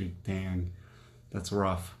losing streak. Dang, that's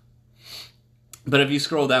rough. But if you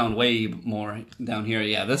scroll down way more down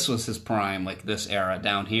here, this was his prime, like this era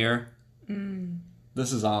down here.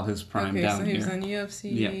 This is all his prime down here. Okay, so he was in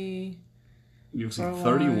UFC. Yeah. UFC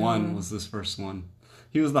 31 was this first one.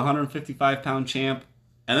 He was the 155-pound champ,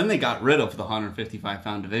 and then they got rid of the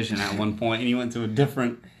 155-pound division at one point, and he went to a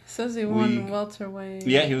different says he won welterweight.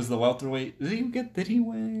 Yeah, he was the welterweight. Did he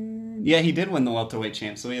win? Yeah, he did win the welterweight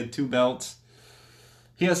champ, so he had 2 belts.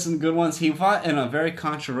 He has some good ones. He fought in a very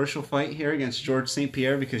controversial fight here against George St.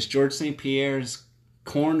 Pierre because George St. Pierre's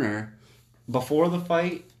corner before the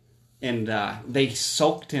fight, and they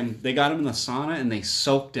soaked him. They got him in the sauna and they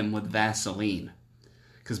soaked him with Vaseline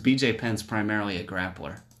because BJ Penn's primarily a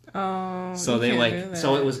grappler. Oh, so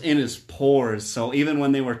so it was in his pores. So even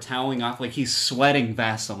when they were toweling off, like he's sweating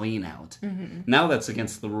Vaseline out. Mm-hmm. Now that's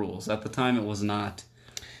against the rules. At the time, it was not.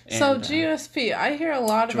 And, so GSP, I hear a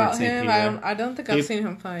lot about him. I don't think I've seen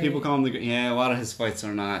him fight. People call him a lot of his fights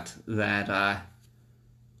are not that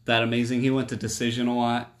amazing. He went to decision a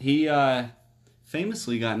lot. He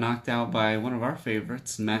famously got knocked out by one of our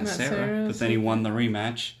favorites, Matt Serra, but then he won the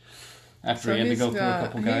rematch after he had to go through a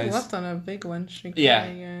couple guys. He left on a big win streak.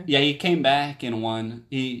 Yeah, he came back and won.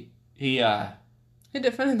 He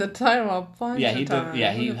defended the title a bunch of times.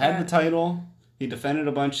 He had the title. He defended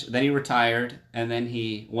a bunch, then he retired, and then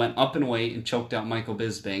he went up in weight and choked out Michael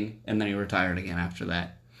Bisping, and then he retired again after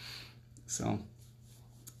that. So,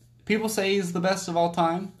 people say he's the best of all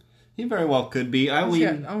time. He very well could be. He's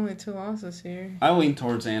got only 2 losses here. I lean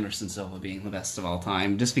towards Anderson Silva being the best of all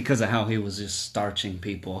time, just because of how he was just starching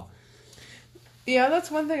people. Yeah, that's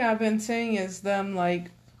one thing I've been seeing is them,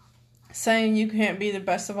 saying you can't be the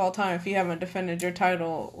best of all time if you haven't defended your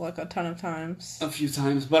title a ton of times. A few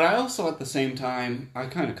times, but I also at the same time I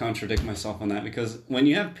kind of contradict myself on that because when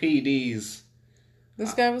you have PEDs,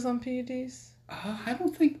 this guy was on PEDs. I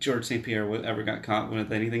don't think George St. Pierre ever got caught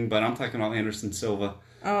with anything, but I'm talking about Anderson Silva.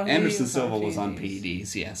 Oh, Anderson Silva was on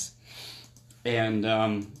PEDs, yes,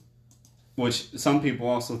 and which some people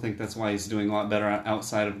also think that's why he's doing a lot better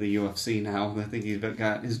outside of the UFC now. I think he's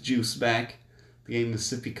got his juice back. Getting the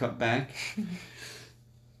sippy cup back.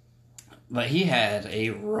 But he had a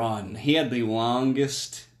run. He had the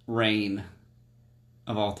longest reign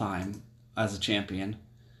of all time as a champion.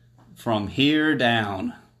 From here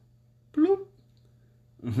down. Bloop.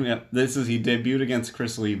 Yep, he debuted against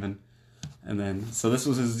Chris Lieben. And then, so this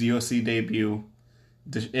was his UFC debut.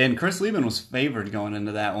 And Chris Lieben was favored going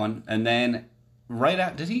into that one. And then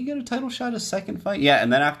did he get a title shot his second fight? Yeah,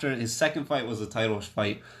 and then after his second fight was a title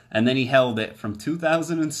fight, and then he held it from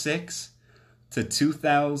 2006 to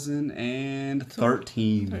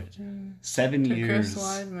 2013. 7 years. Chris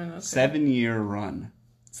Weidman, okay. 7-year run.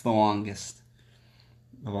 It's the longest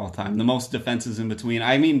of all time. The most defenses in between.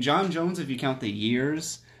 I mean, John Jones, if you count the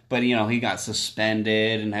years, but, he got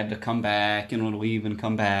suspended and had to come back and would leave and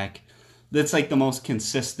come back. That's like the most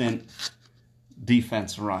consistent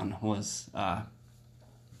defense run was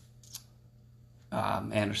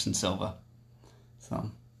Anderson Silva.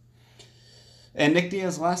 So, and Nick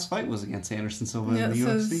Diaz's last fight was against Anderson Silva in the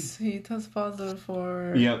UFC. He tested positive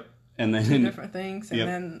for and then 2 different things, and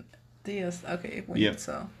then Diaz weed.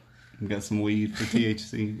 So we got some weed for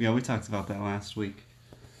THC. Yeah, we talked about that last week.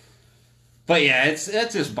 But yeah, it's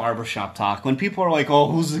just barbershop talk. When people are like,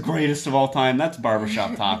 "Oh, who's the greatest of all time?" That's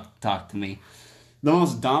barbershop talk to me. The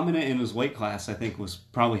most dominant in his weight class, I think, was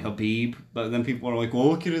probably Khabib. But then people are like, well,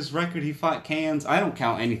 look at his record. He fought cans. I don't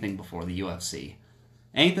count anything before the UFC.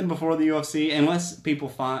 Anything before the UFC, unless people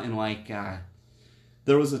fought in,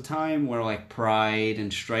 there was a time where, Pride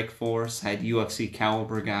and Strikeforce had UFC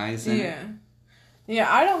caliber guys in it.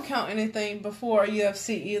 Yeah, I don't count anything before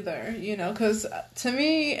UFC either, because to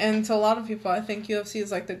me and to a lot of people, I think UFC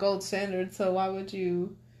is, the gold standard. So why would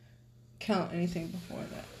you count anything before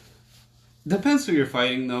that? Depends who you're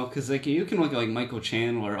fighting, though, because you can look at Michael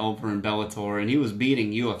Chandler over in Bellator, and he was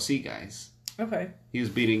beating UFC guys. Okay. He was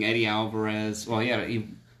beating Eddie Alvarez. Well, he had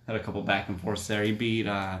a couple back and forths there. He beat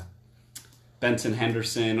Benson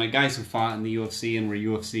Henderson, guys who fought in the UFC and were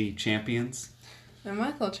UFC champions. And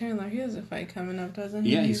Michael Chandler, he has a fight coming up, doesn't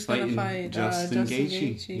he? Yeah, he's fighting fight, Justin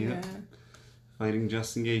Gaethje. Yeah. Fighting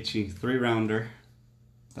Justin Gaethje, 3-rounder.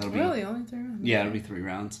 Really? Only 3 rounds? Yeah, it'll be 3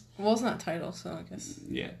 rounds. Well, it's not title, so I guess.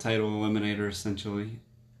 Yeah, title eliminator, essentially.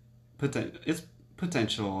 It's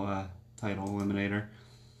potential title eliminator.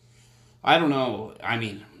 I don't know. I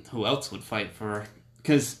mean, who else would fight for...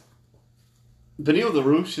 Because Beneil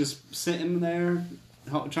Dariush is sitting there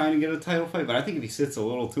trying to get a title fight, but I think if he sits a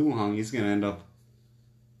little too long, he's going to end up,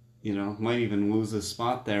 might even lose his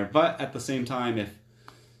spot there. But at the same time,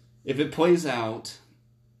 if it plays out...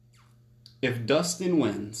 If Dustin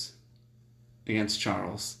wins against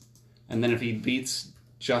Charles, and then if he beats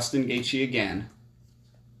Justin Gaethje again,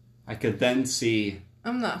 I could then see...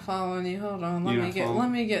 I'm not following you. Hold on. Let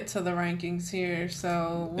me get to the rankings here.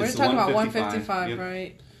 So we're talking about 155,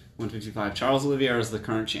 right? 155. Charles Oliveira is the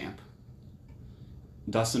current champ.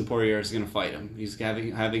 Dustin Poirier is going to fight him. He's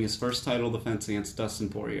having his first title defense against Dustin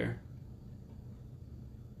Poirier.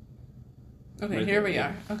 Okay, right here we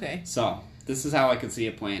are. Okay. So... This is how I could see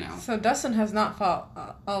it playing out. So Dustin has not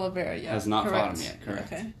fought Oliveira yet. Has not fought him yet,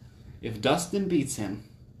 correct. Okay. If Dustin beats him,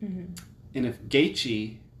 and if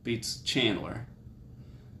Gaethje beats Chandler,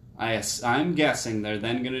 I'm guessing they're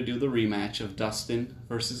then going to do the rematch of Dustin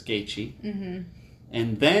versus Gaethje. Mm-hmm.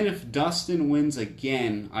 And then if Dustin wins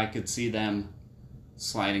again, I could see them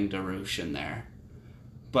sliding Dariush in there.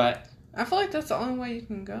 But... I feel like that's the only way you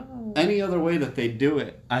can go. Any other way that they do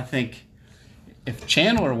it, I think if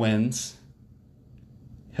Chandler wins...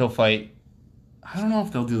 He'll fight... I don't know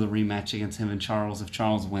if they'll do the rematch against him and Charles if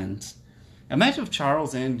Charles wins. Imagine if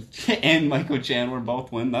Charles and Michael Chandler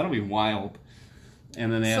both win. That'll be wild. And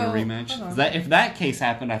then they have a rematch. If that case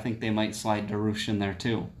happened, I think they might slide Dariush in there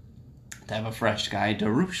too. To have a fresh guy.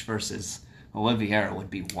 Dariush versus Oliveira would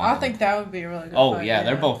be wild. I think that would be a really good fight. Yeah,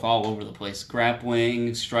 they're both all over the place.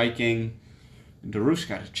 Grappling, striking... Dariush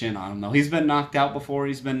got a chin on him, though. He's been knocked out before.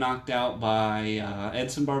 He's been knocked out by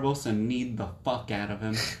Edson Barbosa. Kneed the fuck out of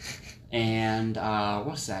him. And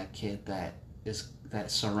what's that kid that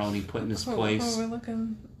Cerrone put in his place? What are we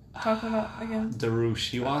talking about again? Dariush.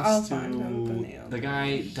 He lost to the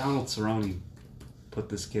guy, Donald Cerrone put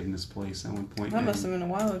this kid in his place at one point. That must have been a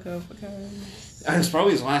while ago because... It was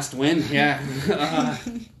probably his last win, yeah.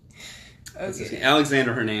 Okay.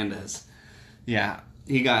 Alexander Hernandez. Yeah.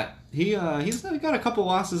 He's got a couple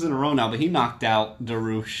losses in a row now, but he knocked out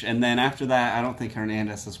Dariush. And then after that, I don't think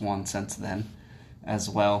Hernandez has won since then as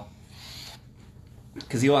well.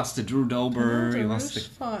 Because he lost to Drew Dober. He lost to...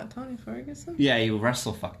 fought Tony Ferguson? Yeah, he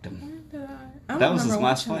wrestle-fucked him. Where did I that was his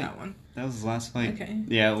last fight. That was his last fight. Okay.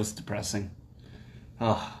 Yeah, it was depressing.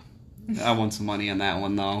 Oh, I won some money on that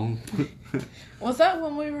one, though. Was that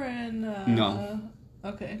when we were in... No.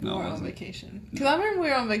 Okay, we were on vacation. Because I remember we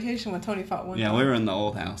were on vacation when Tony fought one time. Yeah, we were in the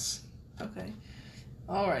old house. Okay.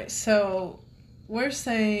 Alright, so we're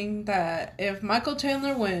saying that if Michael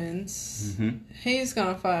Chandler wins, he's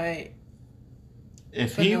going to fight...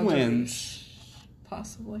 If he wins...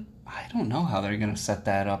 Possibly. I don't know how they're going to set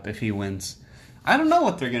that up if he wins. I don't know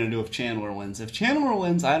what they're going to do if Chandler wins. If Chandler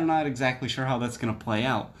wins, I'm not exactly sure how that's going to play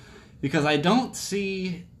out. Because I don't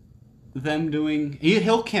see them doing...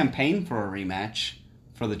 He'll campaign for a rematch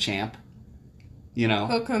for the champ. You know?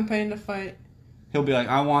 He'll campaign to fight. He'll be like,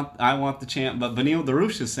 I want the champ. But Beneil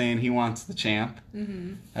Darouche is saying he wants the champ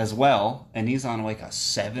as well. And he's on like a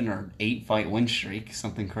 7 or 8 fight win streak.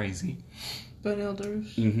 Something crazy. Beneil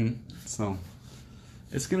Darouche. Mm-hmm. So,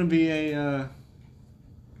 it's going to be a...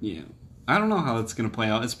 yeah. I don't know how it's going to play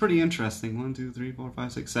out. It's pretty interesting. 1, 2, 3, 4,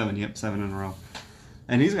 5, 6, 7. Yep, 7 in a row.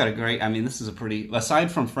 And he's got a great... I mean, this is a pretty...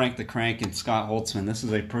 Aside from Frank the Crank and Scott Holtzman, this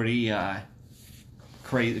is a pretty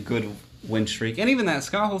good win streak. And even that,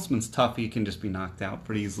 Scott Holtzman's tough. He can just be knocked out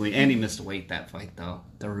pretty easily. And he missed weight that fight, though.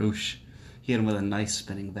 Darouche. He hit him with a nice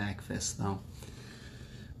spinning back fist, though.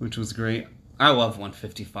 Which was great. I love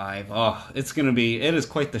 155. Oh, it's going to be... It is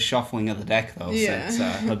quite the shuffling of the deck, though, since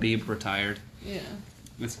Khabib retired. Yeah.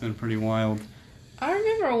 It's been pretty wild. I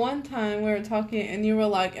remember one time we were talking, and you were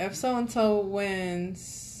like, if so-and-so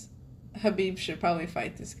wins, Khabib should probably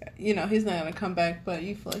fight this guy. You know, he's not going to come back, but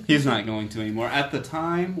you feel like... He's not going to anymore. At the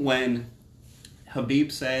time when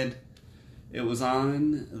Khabib said it was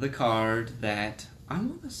on the card that... I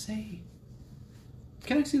want to say...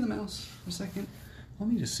 Can I see the mouse for a second?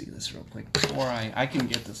 Let me just see this real quick before I can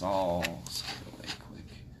get this all squared away quick.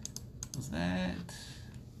 Was that...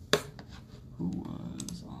 Who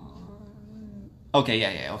was on... Okay,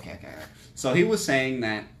 yeah, okay. So he was saying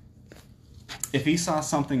that if he saw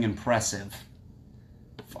something impressive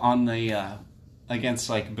on the against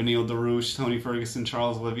like Beneil Darouche, Tony Ferguson,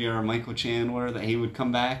 Charles Olivier, or Michael Chandler, that he would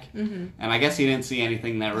come back. Mm-hmm. And I guess he didn't see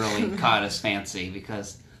anything that really caught his fancy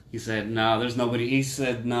because he said, no, there's nobody. He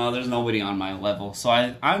said, no, there's nobody on my level. So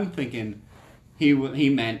I'm thinking he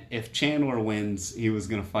meant if Chandler wins, he was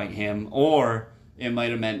going to fight him, or it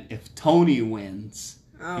might have meant if Tony wins,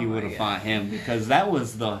 he would have fought him, because that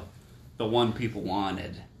was the one people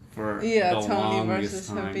wanted for the Tony longest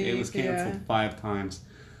time. Habib, it was canceled 5 times.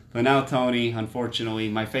 But now Tony, unfortunately,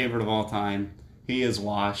 my favorite of all time, he is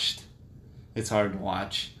washed. It's hard to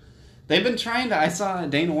watch. They've been trying to... I saw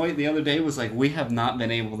Dana White the other day was like, we have not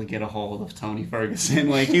been able to get a hold of Tony Ferguson.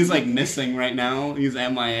 Like, he's like missing right now. He's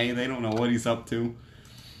MIA. They don't know what he's up to.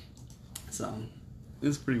 So...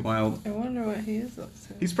 It's pretty wild. I wonder what he is up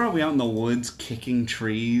to. He's probably out in the woods kicking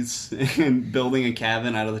trees and building a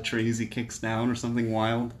cabin out of the trees he kicks down or something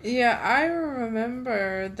wild. Yeah, I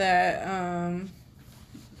remember that.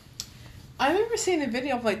 I remember seeing a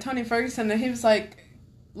video of like Tony Ferguson, and he was like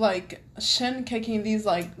shin kicking these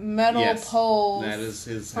like metal poles. That is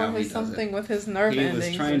his how he does something it. With his nerve endings. He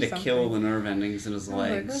was trying to kill the nerve endings in his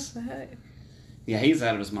legs. Like, what the heck? Yeah, he's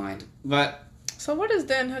out of his mind. But so what does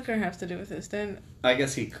Dan Hooker have to do with this? I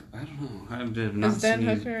guess I don't know. I have not is Dan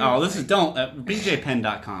Hooker? Oh, this is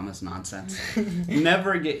BJPenn.com is nonsense.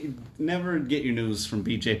 never get your news from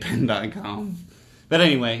BJPenn.com. But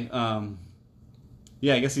anyway,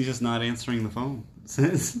 yeah, I guess he's just not answering the phone.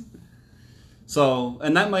 So,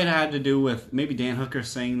 and that might have had to do with maybe Dan Hooker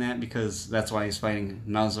saying that because that's why he's fighting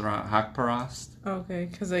Nasrat Haqparast. Okay,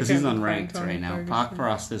 because he's unranked right now.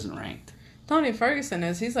 Haqparast isn't ranked. Tony Ferguson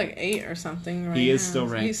is. He's like 8 or something right now. He is still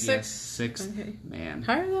ranked. He's 6. Yes, 6. Okay. Man.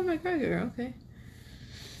 Higher than McGregor. Okay.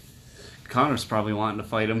 Connor's probably wanting to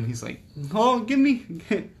fight him. He's like, oh, give me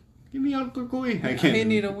out the Kukui. I can't. He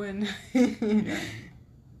need a win. Yeah.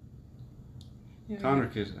 Connor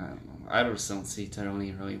could. I don't know. I just don't see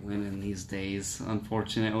Tony really winning these days.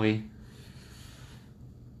 Unfortunately,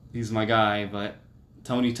 he's my guy, but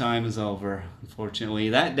Tony time is over. Unfortunately,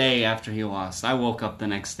 that day after he lost, I woke up the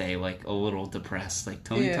next day like a little depressed. Like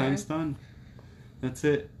Tony time's done. That's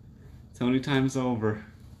it. Tony time's over.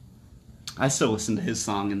 I still listen to his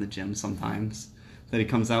song in the gym sometimes that he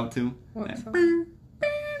comes out to. What song?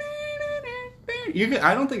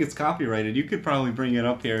 I don't think it's copyrighted. You could probably bring it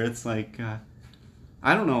up here. It's like,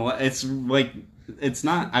 I don't know. It's like, it's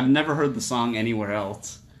not, I've never heard the song anywhere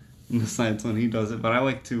else besides when he does it, but I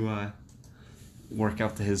like to work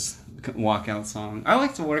out to his walkout song. I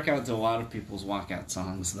like to work out to a lot of people's walkout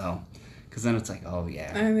songs, though, because then it's like, oh,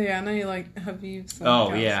 yeah. Yeah, I know you like Habib's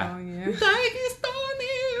song, yeah.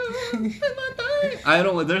 I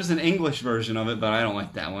don't. There's an English version of it, but I don't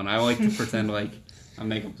like that one. I like to pretend like I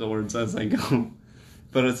make up the words as I go.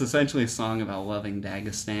 But it's essentially a song about loving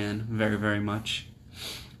Dagestan very, very much.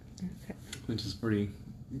 Okay. Which is pretty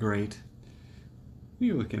great. What are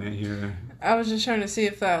you looking at here? I was just trying to see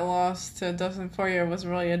if that loss to Dustin Poirier was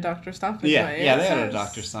really a doctor stoppage. Yeah, they had a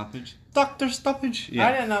doctor stoppage. Doctor stoppage? Yeah.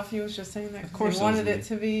 I didn't know if he was just saying that because he wanted it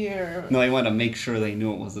to be, or... No, he wanted to make sure they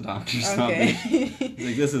knew it was a doctor stoppage.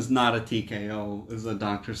 Like, this is not a TKO. This is a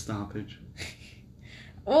doctor stoppage.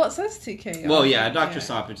 Well, it says TKO. Well, yeah, a doctor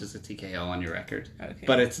stoppage is a TKO on your record. Okay.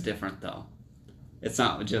 But it's different, though. It's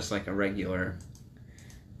not just like a regular...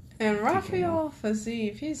 And Rafael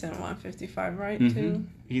Fiziev, he's in 155, right, too?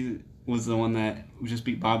 He was the one that just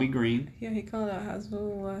beat Bobby Green. Yeah, he called out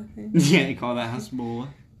Hasbulla, I think. Yeah, he called out Hasbulla.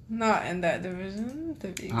 Not in that division, to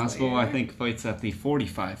be Hasbulla, clear. I think, fights at the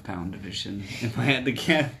 45-pound division, if I had to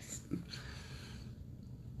guess.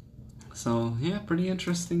 So, yeah, pretty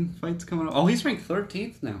interesting fights coming up. Oh, he's ranked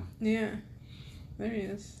 13th now. Yeah. There he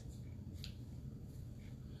is.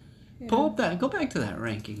 Yeah. Pull up that. Go back to that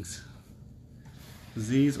rankings.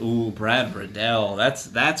 Brad Riddell.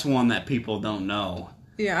 That's one that people don't know.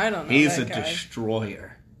 Yeah, I don't know. He's that a guy.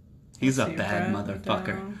 destroyer. He's a bad motherfucker.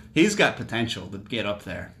 Riddell. He's got potential to get up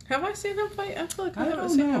there. Have I seen him fight? I feel like I haven't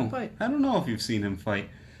seen him fight. I don't know if you've seen him fight.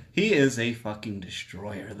 He is a fucking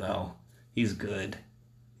destroyer, though. He's good.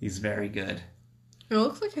 He's very good. It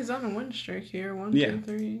looks like he's on a win streak here. 1, 2,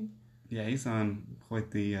 3. Yeah, he's on quite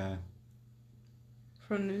the...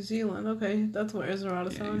 From New Zealand. Okay, that's where Israel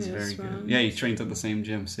Adesanya is very from. good. Yeah, he trains at the same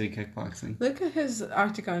gym, City Kickboxing. Look at his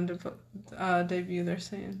Octagon debut, they're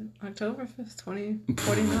saying. October 5th,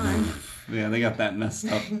 2049. Yeah, they got that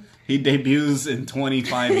messed up. He debuts in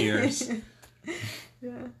 25 years.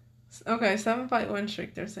 Yeah. Okay, 7-fight win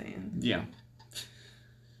streak, they're saying. Yeah.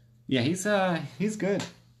 Yeah, he's good.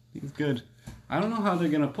 He's good. I don't know how they're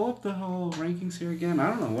gonna pull up the whole rankings here again. I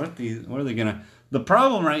don't know what are they gonna. The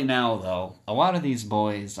problem right now, though, a lot of these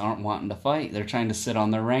boys aren't wanting to fight. They're trying to sit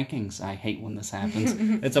on their rankings. I hate when this happens.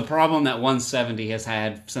 It's a problem that 170 has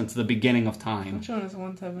had since the beginning of time. Which one is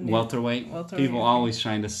 170? Welterweight. People always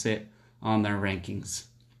trying to sit on their rankings.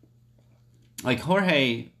 Like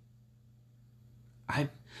Jorge,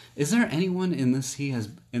 is there anyone in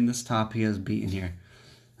this top he has beaten here?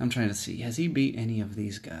 I'm trying to see. Has he beat any of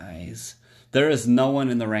these guys? There is no one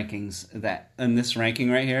in the rankings in this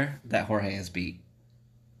ranking right here that Jorge has beat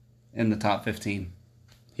in the top 15.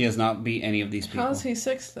 He has not beat any of these people. How is he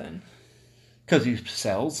 6th then? Because he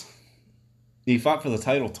sells. He fought for the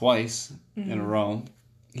title twice in a row.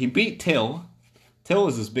 He beat Till. Till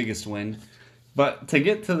was his biggest win. But to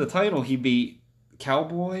get to the title, he beat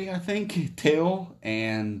Cowboy, I think, Till,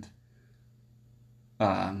 and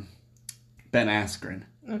Ben Askren.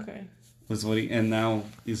 Okay. And now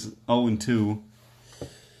he's 0-2.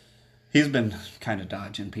 He's been kind of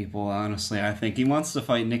dodging people, honestly. I think he wants to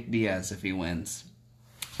fight Nick Diaz if he wins.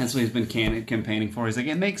 That's what he's been campaigning for. He's like,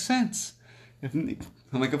 it makes sense. I'm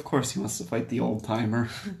like, of course he wants to fight the old timer,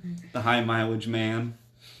 the high mileage man.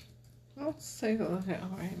 Let's take a look at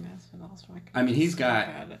Jorge Masvidal's record. I mean, he's got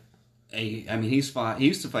he used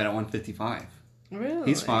to fight at 155. Really?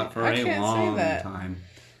 He's fought for a long time.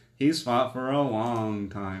 He's fought for a long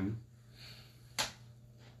time.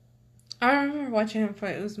 I remember watching him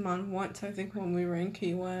fight Usman once, I think, when we were in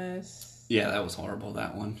Key West. Yeah, that was horrible,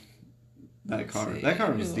 that one. That card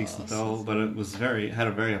was decent, though, but it was had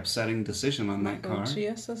a very upsetting decision on that card.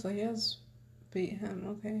 Chiesa, so he has beat him,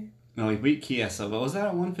 okay. No, he beat Chiesa, but was that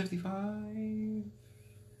at 155?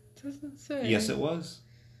 Doesn't say. Yes, it was.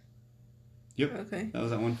 Yep. Okay. That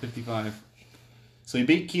was at 155. So he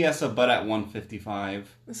beat Chiesa, but at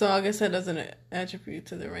 155. So I guess that doesn't attribute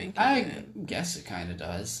to the ranking. I guess it kind of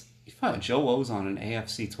does. He fought Joe Ozon in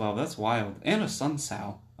AFC 12. That's wild. And a Sun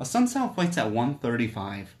Sao. A Sun Sao fights at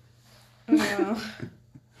 135. Wow.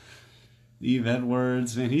 Eve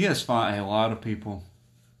Edwards, man, he has fought a lot of people.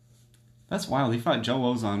 That's wild. He fought Joe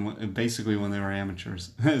Ozon basically when they were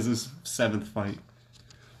amateurs. It was his 7th fight.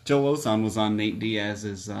 Joe Ozon was on Nate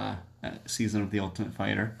Diaz's season of The Ultimate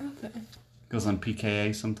Fighter. Okay. Goes on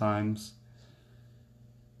PKA sometimes.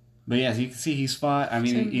 But yeah, as you can see, he's fought. I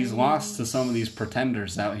mean, he's lost to some of these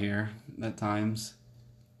pretenders out here at times.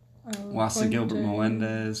 Lost to Gilbert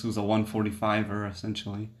Melendez, who's a 145er,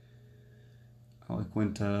 essentially.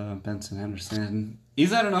 Quinta, Benson Henderson.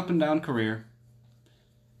 He's had an up and down career.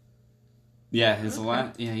 Yeah, he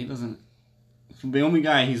doesn't. The only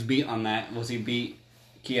guy he's beat on that was he beat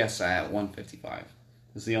Chiesa at 155.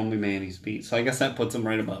 It's the only man he's beat. So I guess that puts him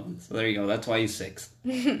right above him. So there you go. That's why he's 6th.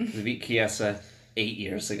 He beat Chiesa 8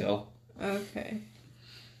 years ago. Okay.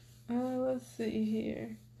 Let's see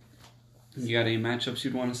here. You got any matchups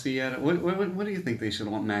you'd want to see yet? What do you think they should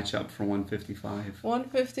match up for 155?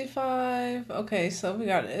 155. Okay, so we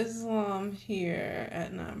got Islam here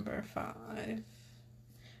at number 5.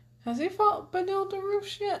 Has he fought Beneil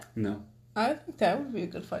Dariush yet? No. I think that would be a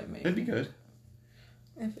good fight, maybe. It'd be good.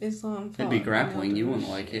 If Islam fought It'd be grappling. You wouldn't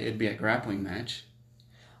Beneil like it. It'd be a grappling match.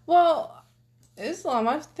 Well, Islam,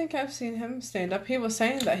 I think I've seen him stand up. He was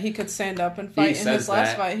saying that he could stand up and fight in his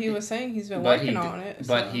last fight. He was saying he's been working on it.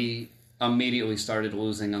 But he immediately started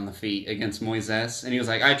losing on the feet against Moises, and he was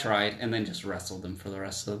like, I tried, and then just wrestled him for the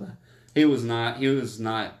rest of the... He was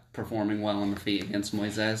not performing well on the feet against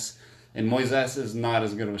Moises, and Moises is not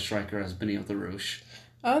as good of a striker as Beneil Dariush.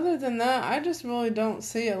 Other than that, I just really don't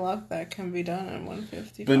see a lot that can be done in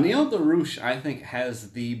 155. Beneil Dariush, I think,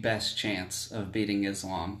 has the best chance of beating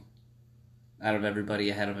Islam out of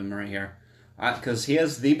everybody ahead of him right here. Because he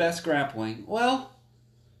has the best grappling. Well,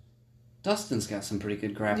 Dustin's got some pretty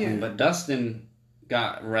good grappling, but Dustin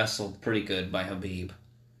got wrestled pretty good by Khabib.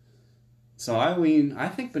 So, I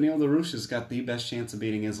think Beneil Dariush has got the best chance of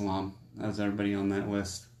beating Islam as everybody on that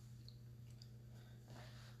list.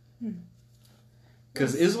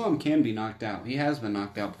 Because Islam can be knocked out. He has been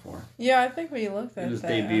knocked out before. Yeah, I think we looked at his that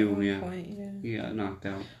debut, at one point, He got knocked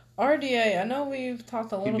out. RDA, I know we've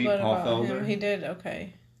talked a little bit about Felder. him. He did,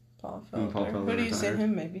 okay. Paul Felder. Who do you see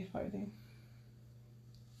him maybe fighting?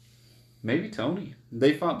 Maybe Tony.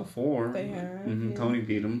 They fought before. They have. Tony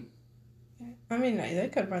beat him. I mean, they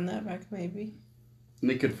could run that back maybe.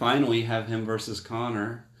 They could finally have him versus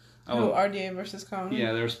Connor. Oh, RDA versus Connor?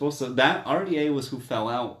 Yeah, they were supposed to... That RDA was who fell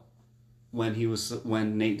out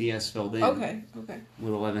when Nate Diaz filled in. Okay.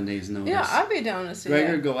 With 11 days notice. Yeah, I'd be down to see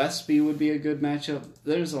Gregor Gillespie would be a good matchup.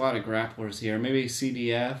 There's a lot of grapplers here. Maybe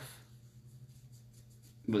CDF.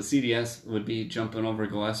 But CDS would be jumping over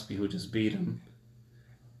Gillespie, who just beat him.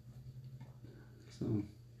 So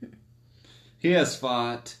he has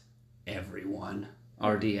fought everyone.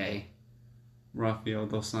 RDA. Rafael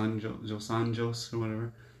Dos Anjos or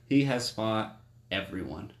whatever. He has fought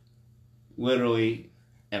everyone. Literally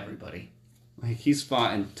everybody. Like, he's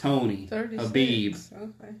fought in Tony, 36. Khabib.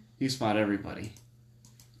 Okay. He's fought everybody.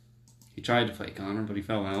 He tried to fight Connor, but he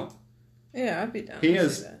fell out. Yeah, I'd be down to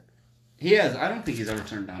see that. He has. I don't think he's ever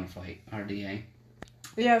turned down a fight, RDA.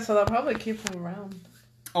 Yeah, so they'll probably keep him around.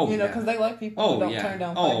 Oh, because they like people who don't turn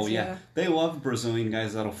down fights. Oh, yeah. They love Brazilian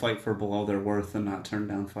guys that'll fight for below their worth and not turn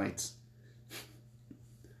down fights.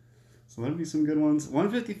 So there'll be some good ones.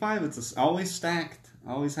 155, it's always stacked.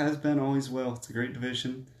 Always has been, always will. It's a great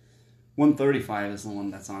division. 135 is the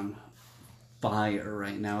one that's on fire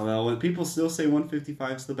right now, though. When people still say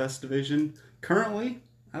 155 is the best division, currently,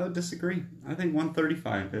 I would disagree. I think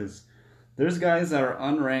 135 is. There's guys that are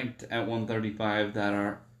unranked at 135 that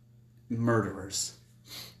are murderers.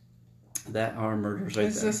 Is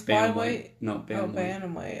this flyweight? No, bantamweight. Oh,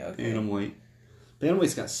 bantamweight, okay. Bantamweight.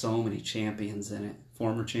 Bantamweight's got so many champions in it.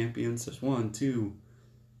 Former champions. There's 1, 2,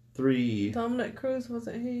 3... Dominic Cruz,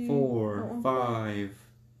 wasn't he? 4, 5...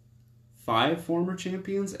 5 former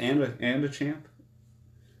champions and a champ.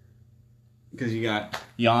 Because you got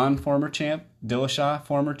Jan, former champ. Dillashaw,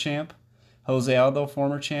 former champ. Jose Aldo,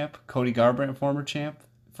 former champ. Cody Garbrandt, former champ.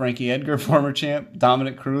 Frankie Edgar, former champ.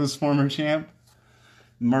 Dominic Cruz, former champ.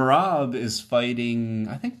 Merab is fighting...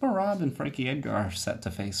 I think Merab and Frankie Edgar are set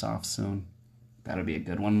to face off soon. That'll be a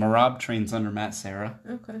good one. Merab trains under Matt Serra.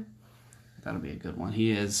 Okay. That'll be a good one.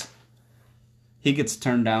 He gets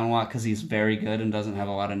turned down a lot because he's very good and doesn't have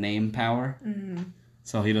a lot of name power. Mm-hmm.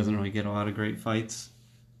 So he doesn't really get a lot of great fights.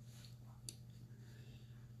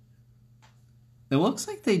 It looks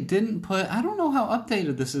like they didn't put... I don't know how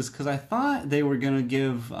updated this is because I thought they were going to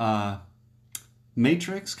give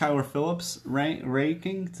Matrix, Kyler Phillips,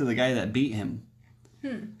 ranking to the guy that beat him.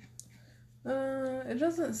 It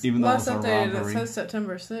doesn't... Even though it's a updated, robbery. It says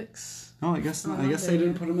September 6th. Oh, I guess not. I guess they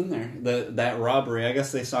didn't put him in there. That robbery. I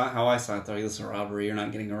guess they saw it how I saw it. They're like, this is a robbery. You're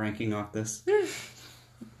not getting a ranking off this.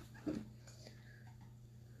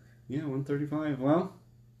 Yeah, 135. Well,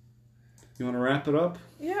 you want to wrap it up?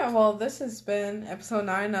 Yeah, well, this has been episode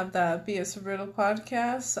 9 of the BS Brutal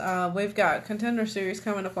podcast. We've got Contender Series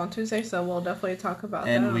coming up on Tuesday, so we'll definitely talk about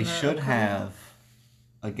that. And we should have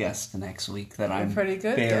a guest next week that I'm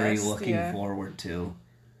very looking forward to.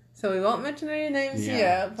 So we won't mention any names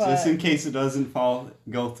yet, but... Just in case it doesn't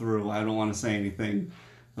go through, I don't want to say anything.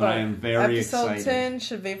 But I am very excited. Episode 10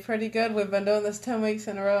 should be pretty good. We've been doing this 10 weeks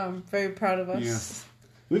in a row. I'm very proud of us. Yes.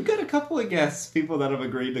 We've got a couple of guests, people that have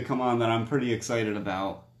agreed to come on that I'm pretty excited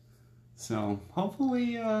about. So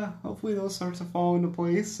hopefully those start to fall into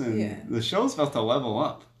place, and the show's about to level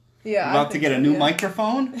up. Yeah, we're about to get a new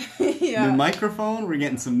microphone. Yeah. New microphone. We're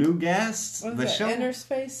getting some new guests. What is it,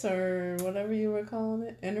 Interspace or whatever you were calling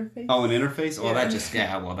it? Interface? Oh, an interface? Well,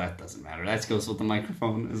 that doesn't matter. That goes with the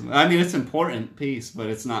microphone. I mean, it's an important piece, but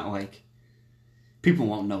it's not like... People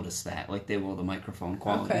won't notice that like they will the microphone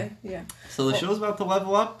quality. Okay, yeah. So the show's about to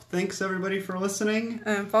level up. Thanks, everybody, for listening.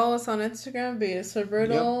 And follow us on Instagram, BS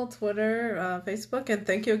Brutal, Twitter, Facebook, and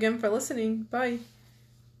thank you again for listening. Bye.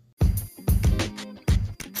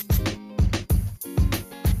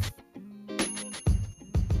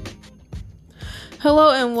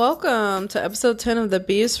 Hello and welcome to episode 10 of the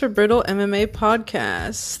B is for Brutal MMA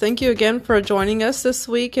podcast. Thank you again for joining us this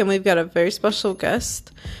week, and we've got a very special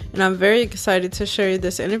guest, and I'm very excited to share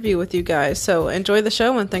this interview with you guys. So enjoy the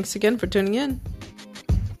show, and thanks again for tuning in.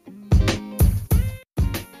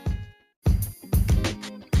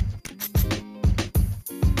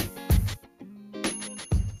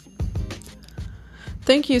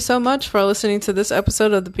 Thank you so much for listening to this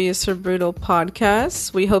episode of the B is for Brutal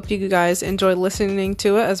podcast. We hope you guys enjoyed listening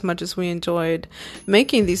to it as much as we enjoyed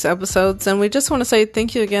making these episodes. And we just want to say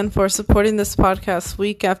thank you again for supporting this podcast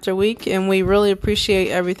week after week. And we really appreciate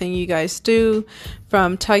everything you guys do,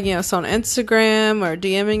 from tagging us on Instagram or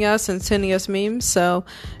DMing us and sending us memes. So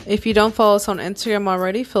if you don't follow us on Instagram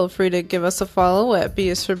already, feel free to give us a follow at B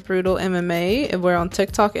is for Brutal MMA. And we're on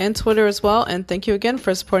TikTok and Twitter as well. And thank you again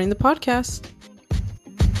for supporting the podcast.